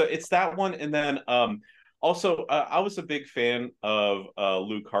get. So it's that one, and then also, I was a big fan of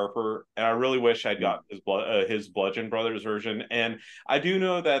Luke Harper, and I really wish I'd got his Bludgeon Brothers version. And I do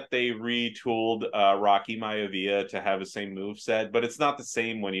know that they retooled Rocky Maivia to have the same move set, but it's not the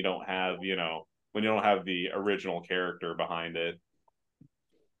same when you don't have when you don't have the original character behind it.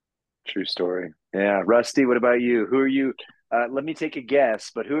 True story. Yeah. Rusty, what about you? Who are you? Let me take a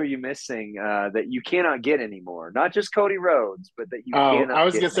guess, but who are you missing that you cannot get anymore? Not just Cody Rhodes, but that you Oh, I cannot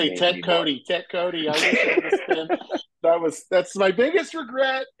was get gonna in the say game Ted anymore. Cody. Ted Cody. I wish I would have spent. That's my biggest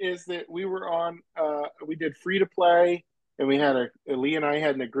regret is that we were on. We did free to play, and we had Lee and I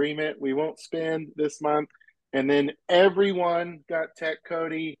had an agreement. We won't spend this month, and then everyone got Ted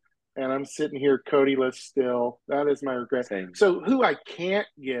Cody, and I'm sitting here Codyless still. That is my regret. Same. So who I can't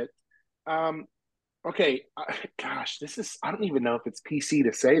get. Um, okay, gosh, I don't even know if it's PC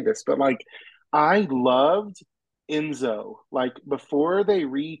to say this, but like, I loved Enzo. Like, before they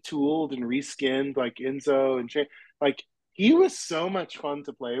retooled and reskinned, like, Enzo like, he was so much fun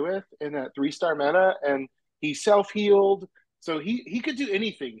to play with in that 3-star meta, and he self-healed. So he could do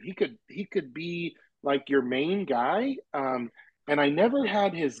anything. He could be like your main guy. And I never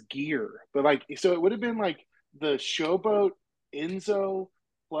had his gear, but like, so it would have been like the Showboat Enzo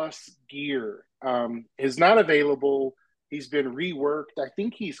plus gear is not available. He's been reworked. I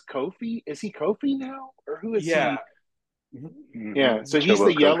think he's Kofi. Is he Kofi now, or who is Yeah. he? Yeah, Mm-hmm. so he's the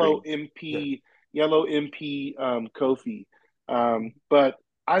Showboat yellow Kofi. MP, yellow MP Kofi. But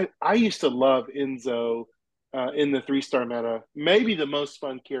I used to love Enzo in the 3-star meta. Maybe the most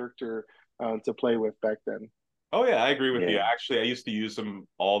fun character to play with back then. Oh yeah, I agree with you. Yeah. Actually, I used to use them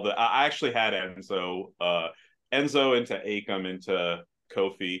I actually had Enzo into Akam into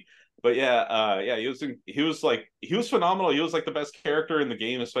Kofi. But yeah, yeah, he was phenomenal. He was like the best character in the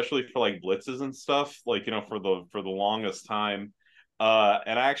game, especially for like blitzes and stuff, like for the longest time.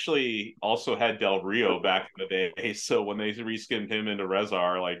 And I actually also had Del Rio back in the day. So when they reskinned him into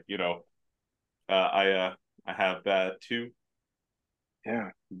Rezar, like, I have that too. Yeah,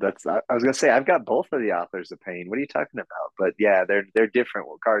 I was gonna say I've got both of the authors of pain. What are you talking about? But yeah, they're different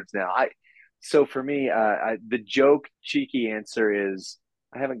cards now. So for me, the joke cheeky answer is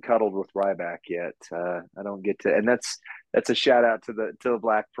I haven't cuddled with Ryback yet. I don't get to, and that's a shout out to the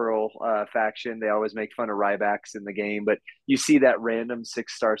Black Pearl faction. They always make fun of Rybacks in the game, but you see that random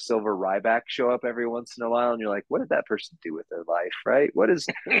 6-star silver Ryback show up every once in a while, and you're like, what did that person do with their life, right? What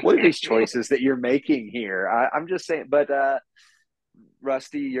are these choices that you're making here? I'm just saying, but.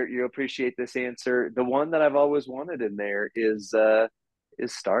 Rusty, you appreciate this answer. The one that I've always wanted in there is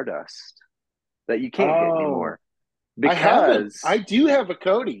Stardust that you can't get Oh, anymore. I haven't. Because I do have a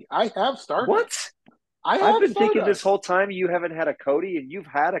Cody. I have Stardust. what? I I've have been thinking this Stardust. whole time you haven't had a Cody, and you've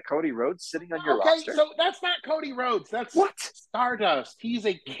had a Cody Rhodes sitting on your Okay, roster. so that's not Cody Rhodes. That's What? Stardust. He's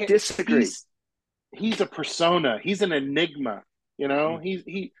a Disagree. He's a persona. He's an enigma. You know.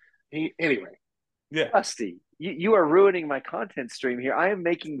 He. Anyway. Yeah. Rusty, you are ruining my content stream here. I am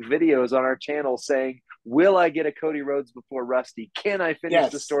making videos on our channel saying, will I get a Cody Rhodes before Rusty? Can I finish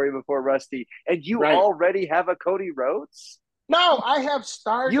the Yes. story before Rusty? And you Right. already have a Cody Rhodes? No, I have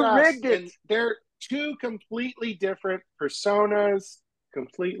Stardust. You rigged it. And they're two completely different personas,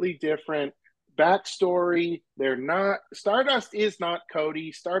 completely different backstory. They're not. Stardust is not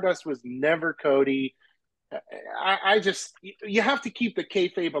Cody. Stardust was never Cody. I just, you have to keep the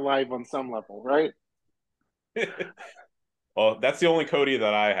kayfabe alive on some level, right? Well, that's the only Cody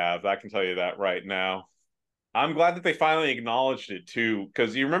that I have. I can tell you that right now. I'm glad that they finally acknowledged it too,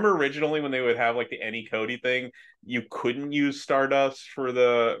 because you remember originally when they would have like the any Cody thing, you couldn't use Stardust for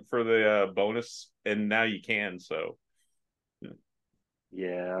the bonus, and now you can. So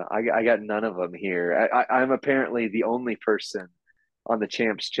Yeah, I got none of them here. I'm apparently the only person on the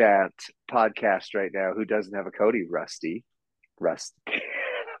Champs Chat podcast right now who doesn't have a Cody. Rusty.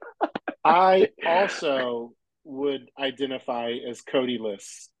 I also would identify as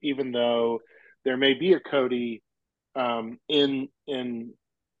Cody-less, even though there may be a Cody in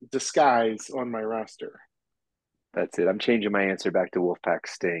disguise on my roster. That's it. I'm changing my answer back to Wolfpack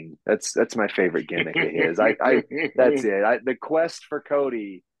Sting. That's my favorite gimmick of his. That's it. The quest for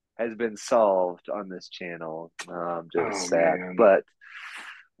Cody has been solved on this channel. Just sad, man. but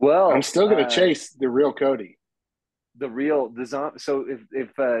well, I'm still gonna chase the real Cody. So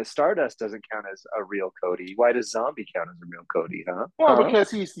if Stardust doesn't count as a real Cody, why does Zombie count as a real Cody? Huh? Well,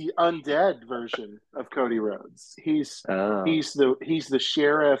 because he's the undead version of Cody Rhodes. He's the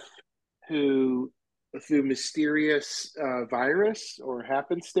sheriff who, through mysterious virus or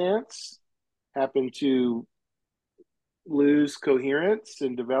happenstance, happened to lose coherence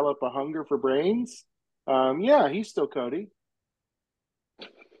and develop a hunger for brains. Yeah, he's still Cody.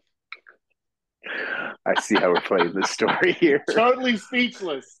 I see how we're playing this story here. Totally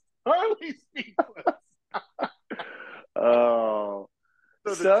speechless. Totally speechless. Oh.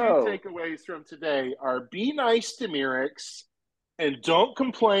 So the two takeaways from today are: be nice to Mirix and don't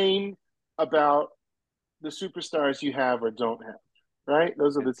complain about the superstars you have or don't have. Right?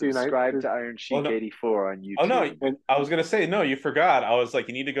 Those are the two. Subscribe to IronSheik84 on YouTube. Oh no, I was gonna say no. You forgot. I was like,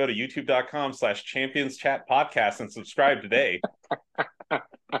 you need to go to youtube.com/Champions Chat Podcast and subscribe today.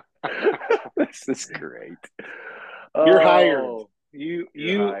 This is great. You're hired. You're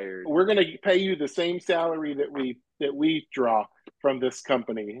hired. We're going to pay you the same salary that we draw from this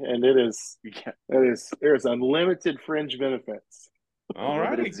company, and there's unlimited fringe benefits.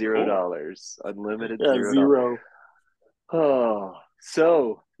 Unlimited $0. Unlimited $0. Zero. Oh,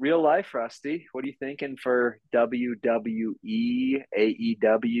 so real life, Rusty. What are you thinking for WWE,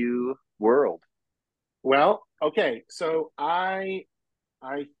 AEW World? Well, okay, so I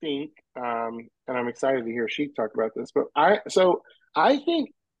think, and I'm excited to hear Sheik talk about this, but I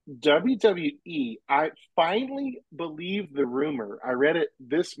think WWE, I finally believe the rumor. I read it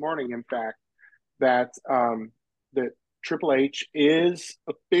this morning, in fact, that that Triple H is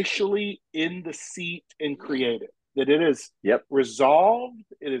officially in the seat in creative. That it is resolved.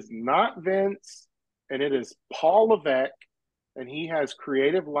 It is not Vince, and it is Paul Levesque, and he has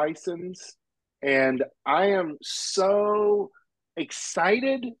creative license. And I am so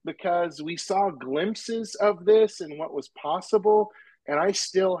excited because we saw glimpses of this and what was possible, and I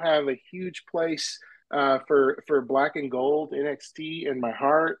still have a huge place for Black and Gold NXT in my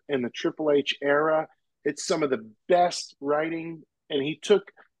heart. In the Triple H era, it's some of the best writing, and he took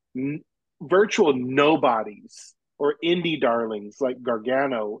virtual nobodies or indie darlings like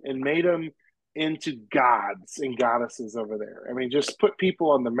Gargano and made them into gods and goddesses over there. I mean, just put people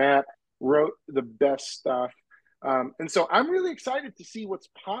on the map, wrote the best stuff. And so I'm really excited to see what's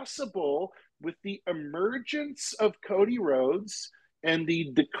possible with the emergence of Cody Rhodes and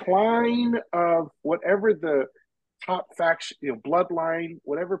the decline of whatever the top faction, bloodline,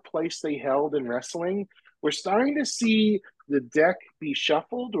 whatever place they held in wrestling. We're starting to see the deck be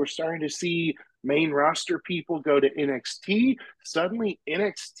shuffled. We're starting to see main roster people go to NXT. Suddenly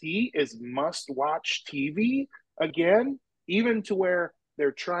NXT is must-watch TV again, even to where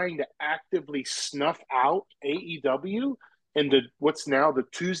they're trying to actively snuff out AEW and what's now the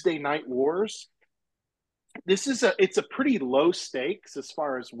Tuesday Night Wars. It's a pretty low stakes as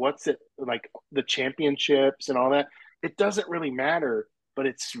far as what's it like, the championships and all that. It doesn't really matter, but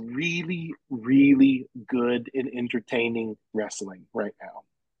it's really, really good and entertaining wrestling right now.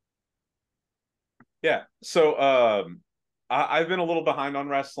 Yeah. So I've been a little behind on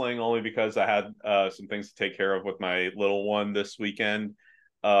wrestling only because I had some things to take care of with my little one this weekend,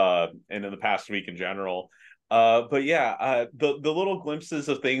 and in the past week in general. But yeah, the little glimpses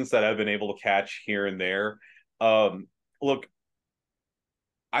of things that I've been able to catch here and there. Look,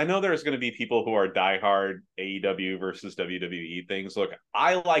 I know there's going to be people who are diehard AEW versus WWE things. Look,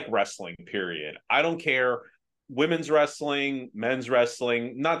 I like wrestling, period. I don't care. Women's wrestling, men's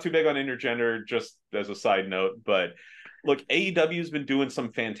wrestling, not too big on intergender, just as a side note. But look, AEW's been doing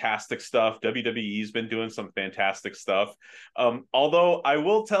some fantastic stuff. WWE's been doing some fantastic stuff. Although I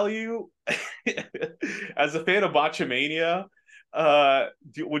will tell you, as a fan of Botchamania,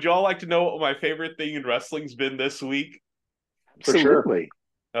 would you all like to know what my favorite thing in wrestling's been this week? For Absolutely. Sure.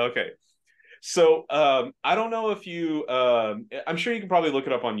 Okay. So I don't know if you I'm sure you can probably look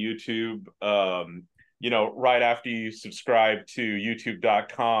it up on YouTube, right after you subscribe to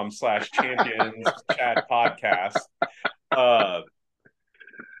youtube.com/champions chat podcast.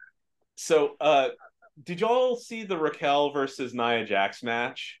 Did y'all see the Raquel versus Nia Jax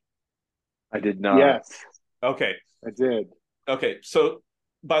match? I did not. Yes. Okay. I did. Okay. So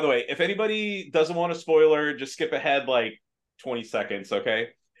by the way, if anybody doesn't want a spoiler, just skip ahead like 20 seconds, okay?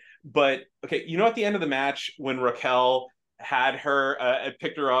 But okay, at the end of the match when Raquel had her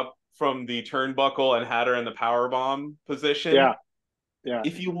picked her up from the turnbuckle and had her in the power bomb position. Yeah.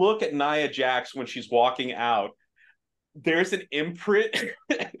 If you look at Nia Jax when she's walking out, there's an imprint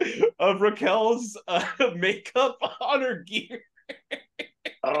of Raquel's makeup on her gear.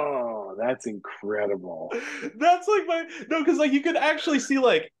 Oh, that's incredible. That's because you could actually see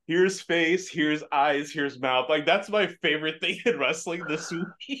here's face, here's eyes, here's mouth. That's my favorite thing in wrestling this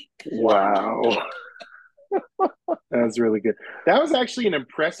week. Wow. That's really good. That was actually an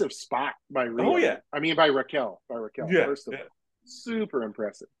impressive spot by Rhea. Oh yeah. I mean by Raquel. Yeah. First of all. Super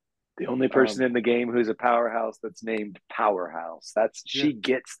impressive. The only person in the game who's a powerhouse that's named Powerhouse. She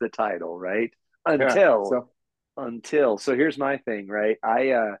gets the title, right? Until so here's my thing, right?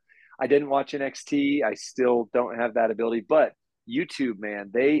 I didn't watch NXT. I still don't have that ability, but YouTube,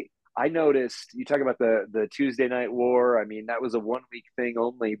 man, I noticed you talk about the Tuesday Night War. I mean, that was a 1 week thing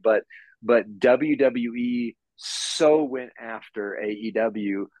only, but WWE so went after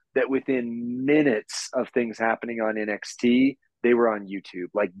AEW that within minutes of things happening on NXT, they were on YouTube,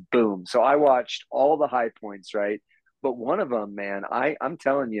 like boom. So I watched all the high points, right? But one of them, man, I'm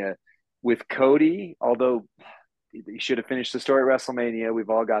telling you, with Cody, although he should have finished the story at WrestleMania, we've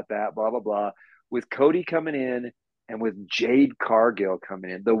all got that, blah, blah, blah. With Cody coming in and with Jade Cargill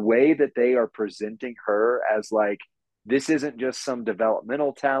coming in, the way that they are presenting her as this isn't just some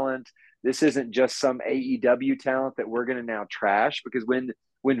developmental talent. This isn't just some AEW talent that we're going to now trash, because when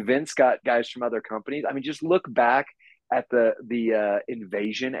Vince got guys from other companies, I mean, just look back at the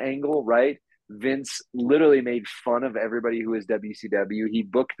invasion angle, right? Vince literally made fun of everybody who was WCW. He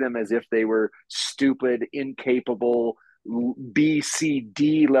booked them as if they were stupid, incapable, B, C,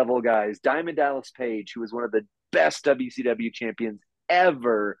 D level guys. Diamond Dallas Page, who was one of the best WCW champions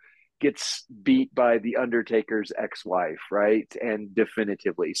ever, gets beat by The Undertaker's ex-wife, right? And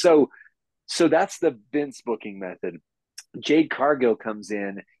definitively. So that's the Vince booking method. Jade Cargill comes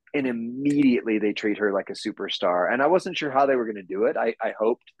in and immediately they treat her like a superstar. And I wasn't sure how they were going to do it. I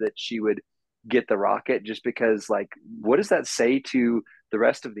hoped that she would get the rocket, just because what does that say to the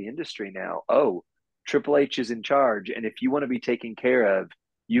rest of the industry now? Oh, Triple H is in charge. And if you want to be taken care of,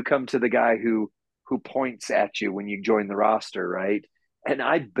 you come to the guy who points at you when you join the roster, right? And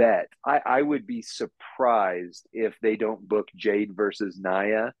I bet I would be surprised if they don't book Jade versus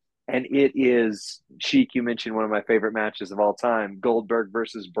Nia. And it is, Sheik, you mentioned one of my favorite matches of all time, Goldberg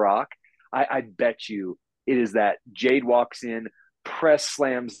versus Brock. I bet you it is that Jade walks in, press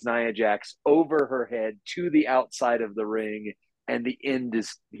slams Nia Jax over her head to the outside of the ring, and the end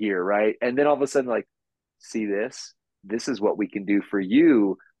is here, right? And then all of a sudden, see this? This is what we can do for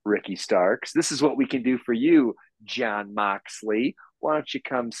you, Ricky Starks. This is what we can do for you, John Moxley. Why don't you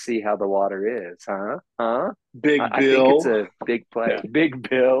come see how the water is, huh? Big Bill. I think it's a big play. Yeah. Big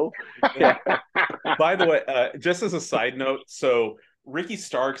Bill. Yeah. By the way, just as a side note, so Ricky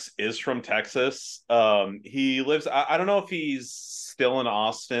Starks is from Texas. He lives, I don't know if he's still in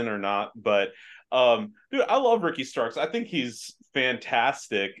Austin or not, but dude, I love Ricky Starks. I think he's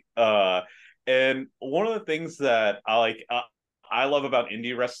fantastic. And one of the things that I love about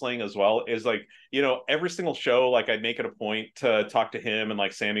indie wrestling as well is every single show, I'd make it a point to talk to him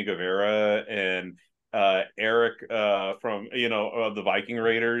and Sammy Guevara and Eric from the Viking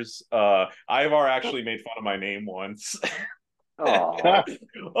Raiders. Ivar actually made fun of my name once. Oh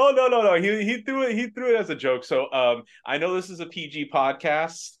no, he threw it as a joke. So I know this is a PG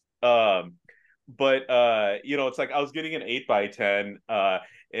podcast, but it's like I was getting an 8x10,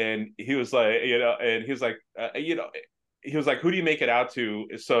 and he was like, and he was like, he was like, who do you make it out to?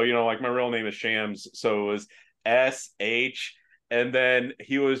 So, like my real name is Shams, so it was SH. And then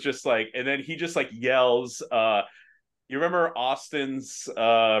he was just like, and then he just like yells, you remember Austin's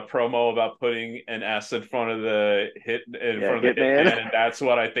promo about putting an S in front of the Hitman. hitman, and that's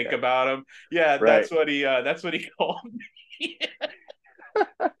what I think about him. Yeah, Right. that's what he called me.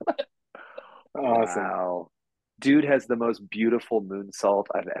 Awesome. Wow. Dude has the most beautiful moonsault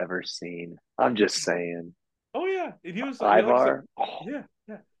I've ever seen. I'm just saying. Oh yeah, he was like I said, Ivar. Oh, yeah,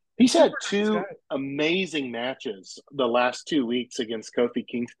 yeah. He's had Super nice guy. two amazing matches the last 2 weeks against Kofi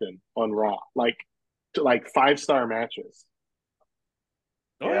Kingston on Raw, like 5-star matches.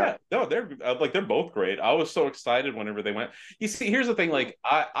 Oh yeah. yeah, no, they're both great. I was so excited whenever they went. You see, here's the thing: like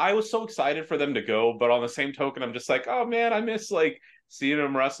I was so excited for them to go, but on the same token, I'm just like, oh man, I miss like seeing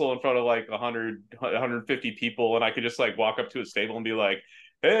them wrestle in front of like 100, 150 people, and I could just like walk up to a stable and be like,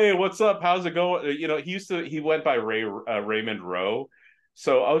 hey, what's up? How's it going? He went by Raymond Rowe,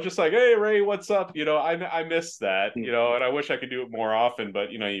 so I was just like, hey Ray, what's up? I miss that, and I wish I could do it more often, but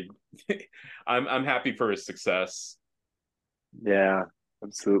I'm happy for his success. Yeah,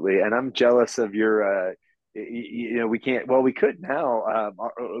 absolutely. And I'm jealous of your we can't, well, we could now,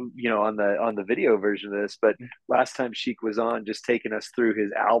 on the video version of this, but last time Sheik was on, just taking us through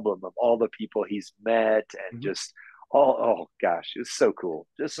his album of all the people he's met and Mm-hmm. just all, oh gosh, it's so cool.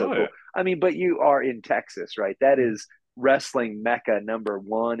 Just so Oh cool. yeah. I mean, but you are in Texas, right? That is wrestling mecca number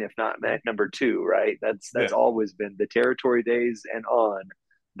one, if not number two, right? That's Yeah. always been the territory days and on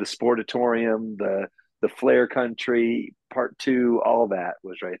the sportatorium, the Flair Country Part Two, all that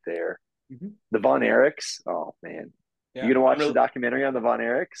was right there. Mm-hmm. The Von Erichs, oh man, you Yeah, gonna I'm watch the really documentary on the Von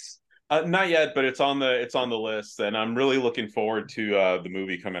Erichs? not yet, but it's on the list, and I'm really looking forward to the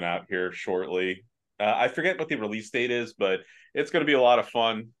movie coming out here shortly. I forget what the release date is, but it's going to be a lot of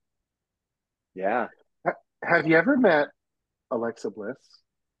fun. Yeah. Have you ever met Alexa Bliss?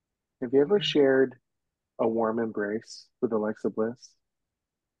 Have you ever shared a warm embrace with Alexa Bliss?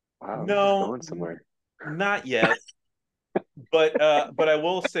 Wow, this is No, going somewhere. not yet. But I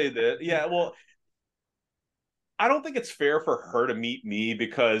will say that, yeah, well, I don't think it's fair for her to meet me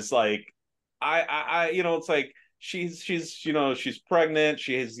because like it's like she's pregnant,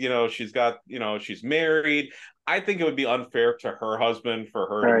 she's got, she's married. I think it would be unfair to her husband for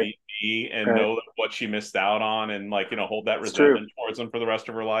her to Right, meet me and right. know what she missed out on and like, hold that It's true. resentment towards him for the rest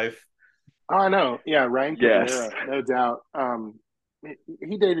of her life. Oh, I know. Yeah, Ryan Yes. Cabrera, no doubt.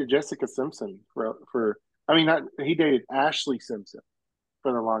 He dated Jessica Simpson for. I mean, not he dated Ashley Simpson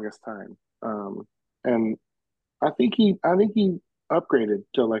for the longest time. And I think he upgraded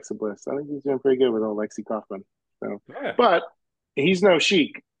to Alexa Bliss. I think he's doing pretty good with old Lexi Kaufman. So, Oh, yeah. but he's no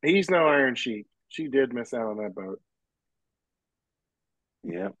Sheik. He's no Iron Sheik. She did miss out on that boat.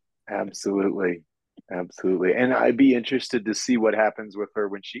 Yeah, absolutely. Absolutely. And I'd be interested to see what happens with her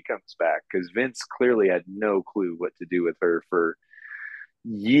when she comes back because Vince clearly had no clue what to do with her for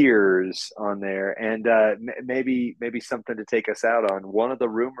years on there. And maybe something to take us out on. One of the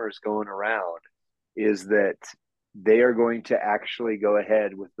rumors going around is that they are going to actually go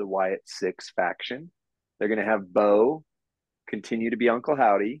ahead with the Wyatt Six faction. They're going to have Bo continue to be Uncle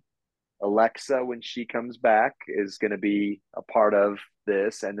Howdy. Alexa, when she comes back, is going to be a part of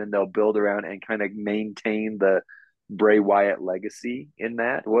this, and then they'll build around and kind of maintain the Bray Wyatt legacy in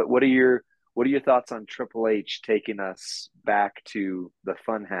that. What are your thoughts on Triple H taking us back to the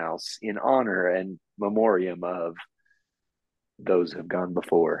Funhouse in honor and memoriam of those who have gone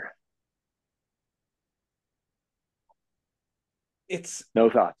before? It's No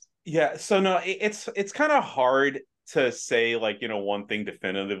thoughts. Yeah, so no, it's kind of hard to say like, one thing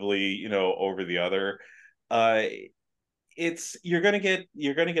definitively, over the other. Uh it's you're gonna get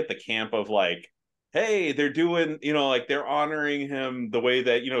the camp of like, hey, they're doing, like they're honoring him the way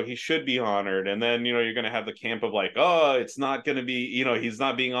that, he should be honored. And then, you're gonna have the camp of like, oh, it's not gonna be, he's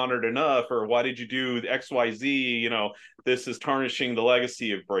not being honored enough, or why did you do XYZ? This is tarnishing the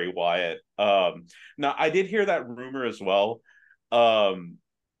legacy of Bray Wyatt. Now I did hear that rumor as well. Um,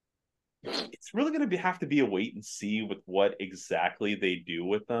 it's really going to have to be a wait and see with what exactly they do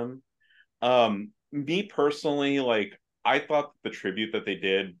with them. Me personally, like I thought the tribute that they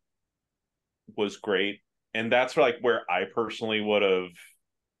did was great, and that's like where I personally would have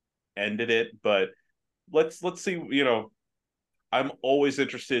ended it. But let's see. I'm always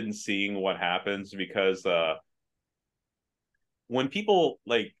interested in seeing what happens because when people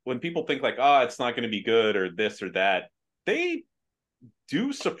think like, oh, it's not going to be good or this or that, they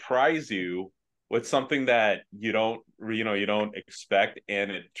do surprise you with something that you don't expect, and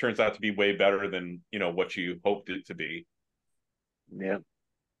it turns out to be way better than what you hoped it to be. Yeah,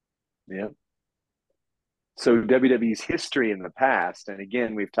 yeah. So WWE's history in the past, and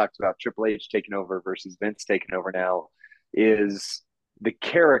again, we've talked about Triple H taking over versus Vince taking over now, is the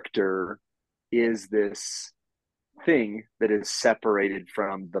character is this thing that is separated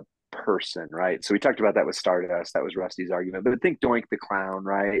from the person, right? So we talked about that with Stardust. That was Rusty's argument. But think Doink the Clown,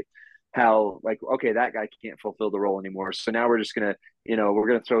 right? How, like, okay, that guy can't fulfill the role anymore. So now we're just gonna, we're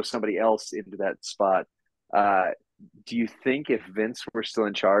gonna throw somebody else into that spot. Do you think if Vince were still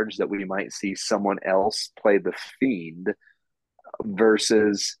in charge that we might see someone else play the Fiend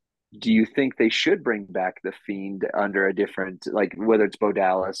versus do you think they should bring back the Fiend under a different, like whether it's Bo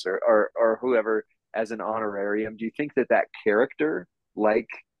Dallas or whoever as an honorarium? Do you think that that character, like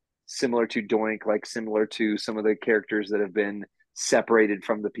similar to Doink, like similar to some of the characters that have been separated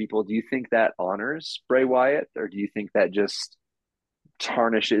from the people, do you think that honors Bray Wyatt, or do you think that just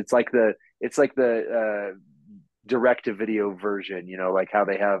tarnishes? It's like the direct to video version, like how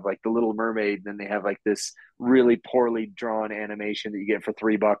they have like the Little Mermaid, and then they have like this really poorly drawn animation that you get for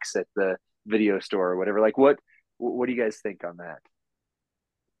 $3 at the video store or whatever. Like what do you guys think on that?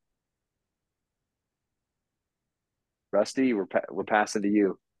 Rusty, we're passing to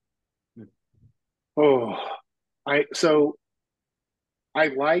you. Oh, so I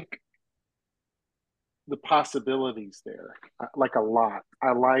like the possibilities there, like a lot.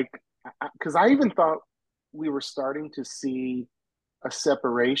 I like because I even thought we were starting to see a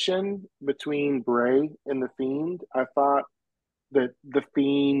separation between Bray and the Fiend. I thought that the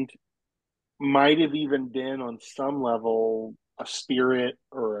Fiend might have even been on some level a spirit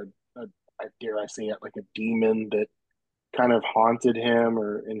or dare I say it, like a demon that kind of haunted him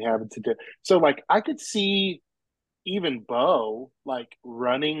or inhabited it. So like I could see even Bo like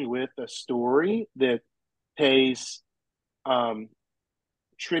running with a story that pays um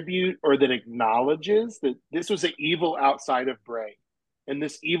tribute or that acknowledges that this was an evil outside of Bray. And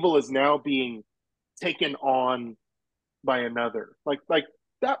this evil is now being taken on by another. Like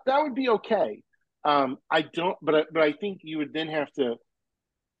that would be okay. I don't, but I think you would then have to.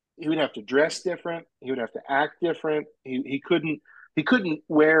 He would have to dress different. He would have to act different. He couldn't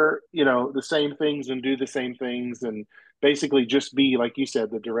wear the same things and do the same things and basically just be like you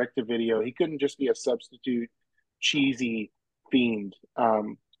said the direct to video. He couldn't just be a substitute cheesy Fiend.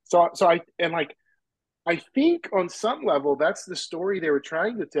 So I and like I think on some level that's the story they were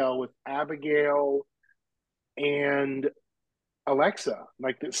trying to tell with Abigail and Alexa,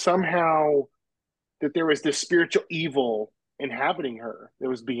 like that somehow that there was this spiritual evil inhabiting her that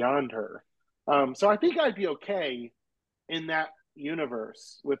was beyond her. So I think I'd be okay in that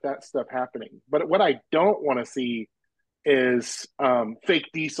universe with that stuff happening. But what I don't want to see is fake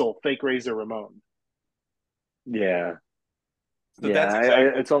Diesel, fake Razor Ramon. Yeah. So Yeah, that's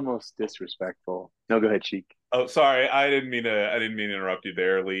exactly. it's almost disrespectful. No, go ahead, Cheek. Oh, sorry, I didn't mean to interrupt you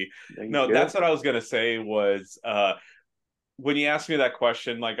there, Lee. No, Good. that's what I was gonna say was when you asked me that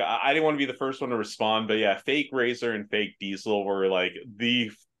question, like I didn't want to be the first one to respond, but yeah, fake Razor and fake Diesel were like the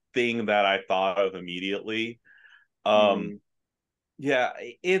thing that I thought of immediately. Um, Mm, yeah,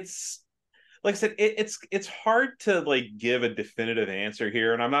 it's like I said, it's hard to like give a definitive answer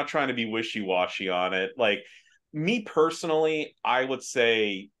here, and I'm not trying to be wishy-washy on it. Like me personally, I would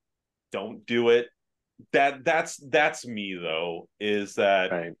say don't do it. That's me though, is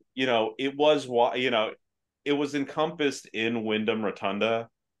that right. it was encompassed in Wyndham Rotunda,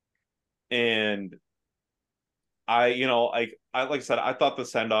 and like I said, I thought the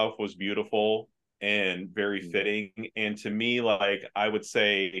send off was beautiful and very Mm, fitting. And to me, like I would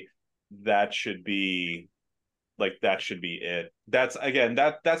say that should be it. That's again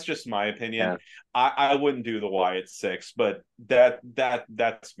that's just my opinion. yeah. I wouldn't do the Wyatt six, but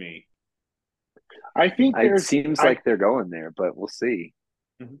that's me. I think It there's seems I like they're going there, but we'll see.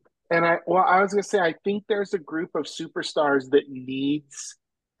 Mhm. and I well I was gonna say I think there's a group of superstars that needs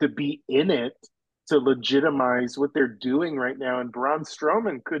to be in it to legitimize what they're doing right now, and Braun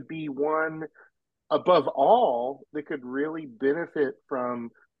Strowman could be one above all that could really benefit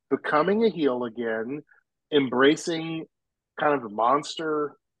from becoming a heel again, embracing kind of a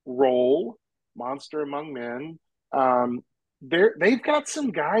monster role, monster among men. They've got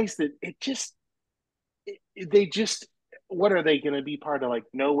some guys that they just what are they going to be part of like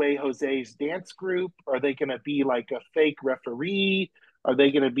No Way Jose's dance group? Are they going to be like a fake referee? Are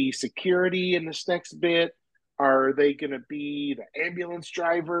they going to be security in this next bit? Are they going to be the ambulance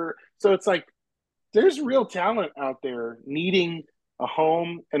driver? So it's like there's real talent out there needing a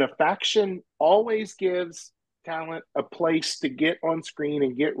home, and a faction always gives talent a place to get on screen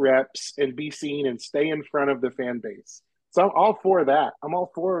and get reps and be seen and stay in front of the fan base. So I'm all for that. I'm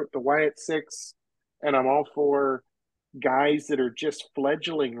all for the Wyatt Six, and I'm all for guys that are just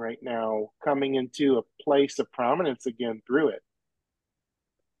fledgling right now coming into a place of prominence again through it.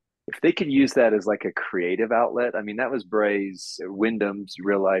 If they could use that as like a creative outlet, I mean, that was Wyndham's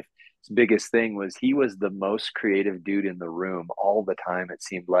real life biggest thing was he was the most creative dude in the room all the time, it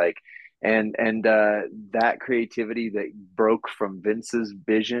seemed like. And that creativity that broke from Vince's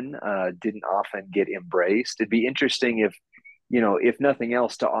vision didn't often get embraced. It'd be interesting if, if nothing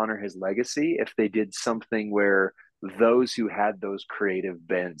else, to honor his legacy, if they did something where those who had those creative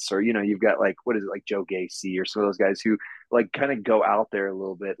bents, or you've got like, what is it, like Joe Gacy or some of those guys who like kind of go out there a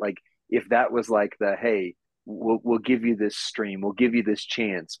little bit, like if that was like the, hey, we'll give you this stream, we'll give you this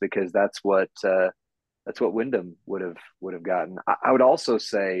chance, because that's what Wyndham would have gotten. I would also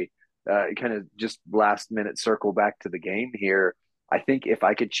say, kind of just last minute circle back to the game here. I think if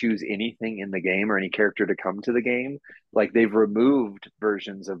I could choose anything in the game or any character to come to the game, like they've removed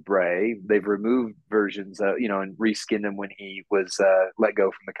versions of Bray, they've removed versions of, and reskinned him when he was let go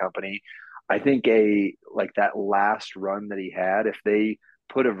from the company. I think that last run that he had, if they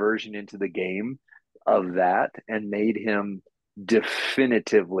put a version into the game of that and made him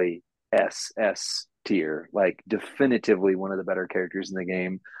definitively SS tier, like definitively one of the better characters in the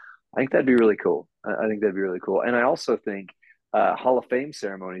game, I think that'd be really cool. I think that'd be really cool. And I also think Hall of Fame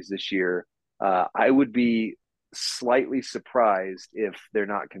ceremonies this year, I would be slightly surprised if they're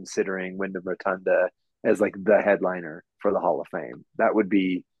not considering Wyndham Rotunda as like the headliner for the Hall of Fame. I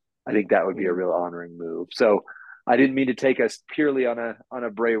think that would be a real honoring move. So I didn't mean to take us purely on a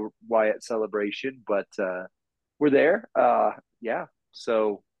Bray Wyatt celebration, but we're there. Yeah.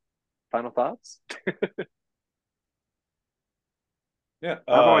 So final thoughts? Yeah.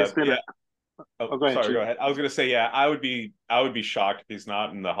 I've always been yeah. Oh, go ahead, sorry, Chief. go ahead. I was gonna say, yeah, I would be shocked if he's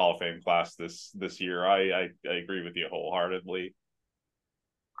not in the Hall of Fame class this year. I agree with you wholeheartedly.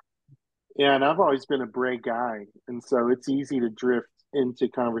 Yeah, and I've always been a Bray guy, and so it's easy to drift into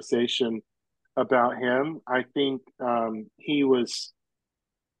conversation about him. I think he was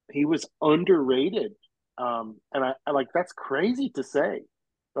underrated, and I like that's crazy to say,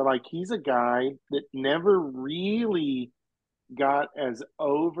 but like he's a guy that never really got as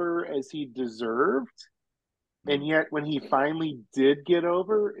over as he deserved. And yet, when he finally did get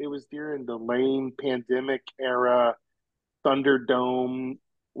over, it was during the lame pandemic era Thunderdome.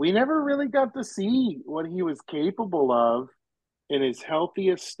 We never really got to see what he was capable of in his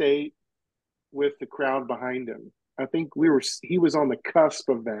healthiest state with the crowd behind him. I think he was on the cusp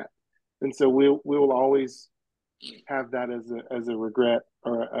of that, and so we will always have that as a regret,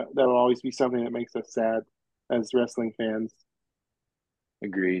 or that'll always be something that makes us sad as wrestling fans.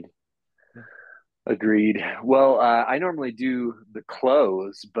 Agreed. Well, I normally do the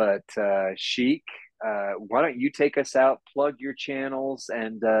close, but Sheik, why don't you take us out, plug your channels,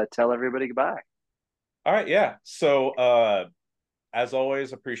 and tell everybody goodbye? All right, yeah. So as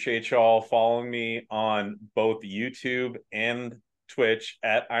always, appreciate y'all following me on both YouTube and Twitch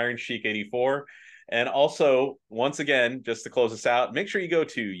at IronSheik84. And also, once again, just to close us out, make sure you go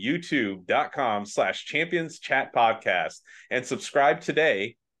to youtube.com/Champions Chat Podcast and subscribe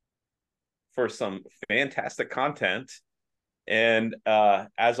today for some fantastic content. And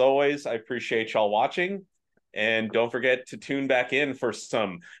as always, I appreciate y'all watching. And don't forget to tune back in for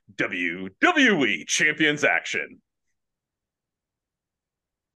some WWE Champions action.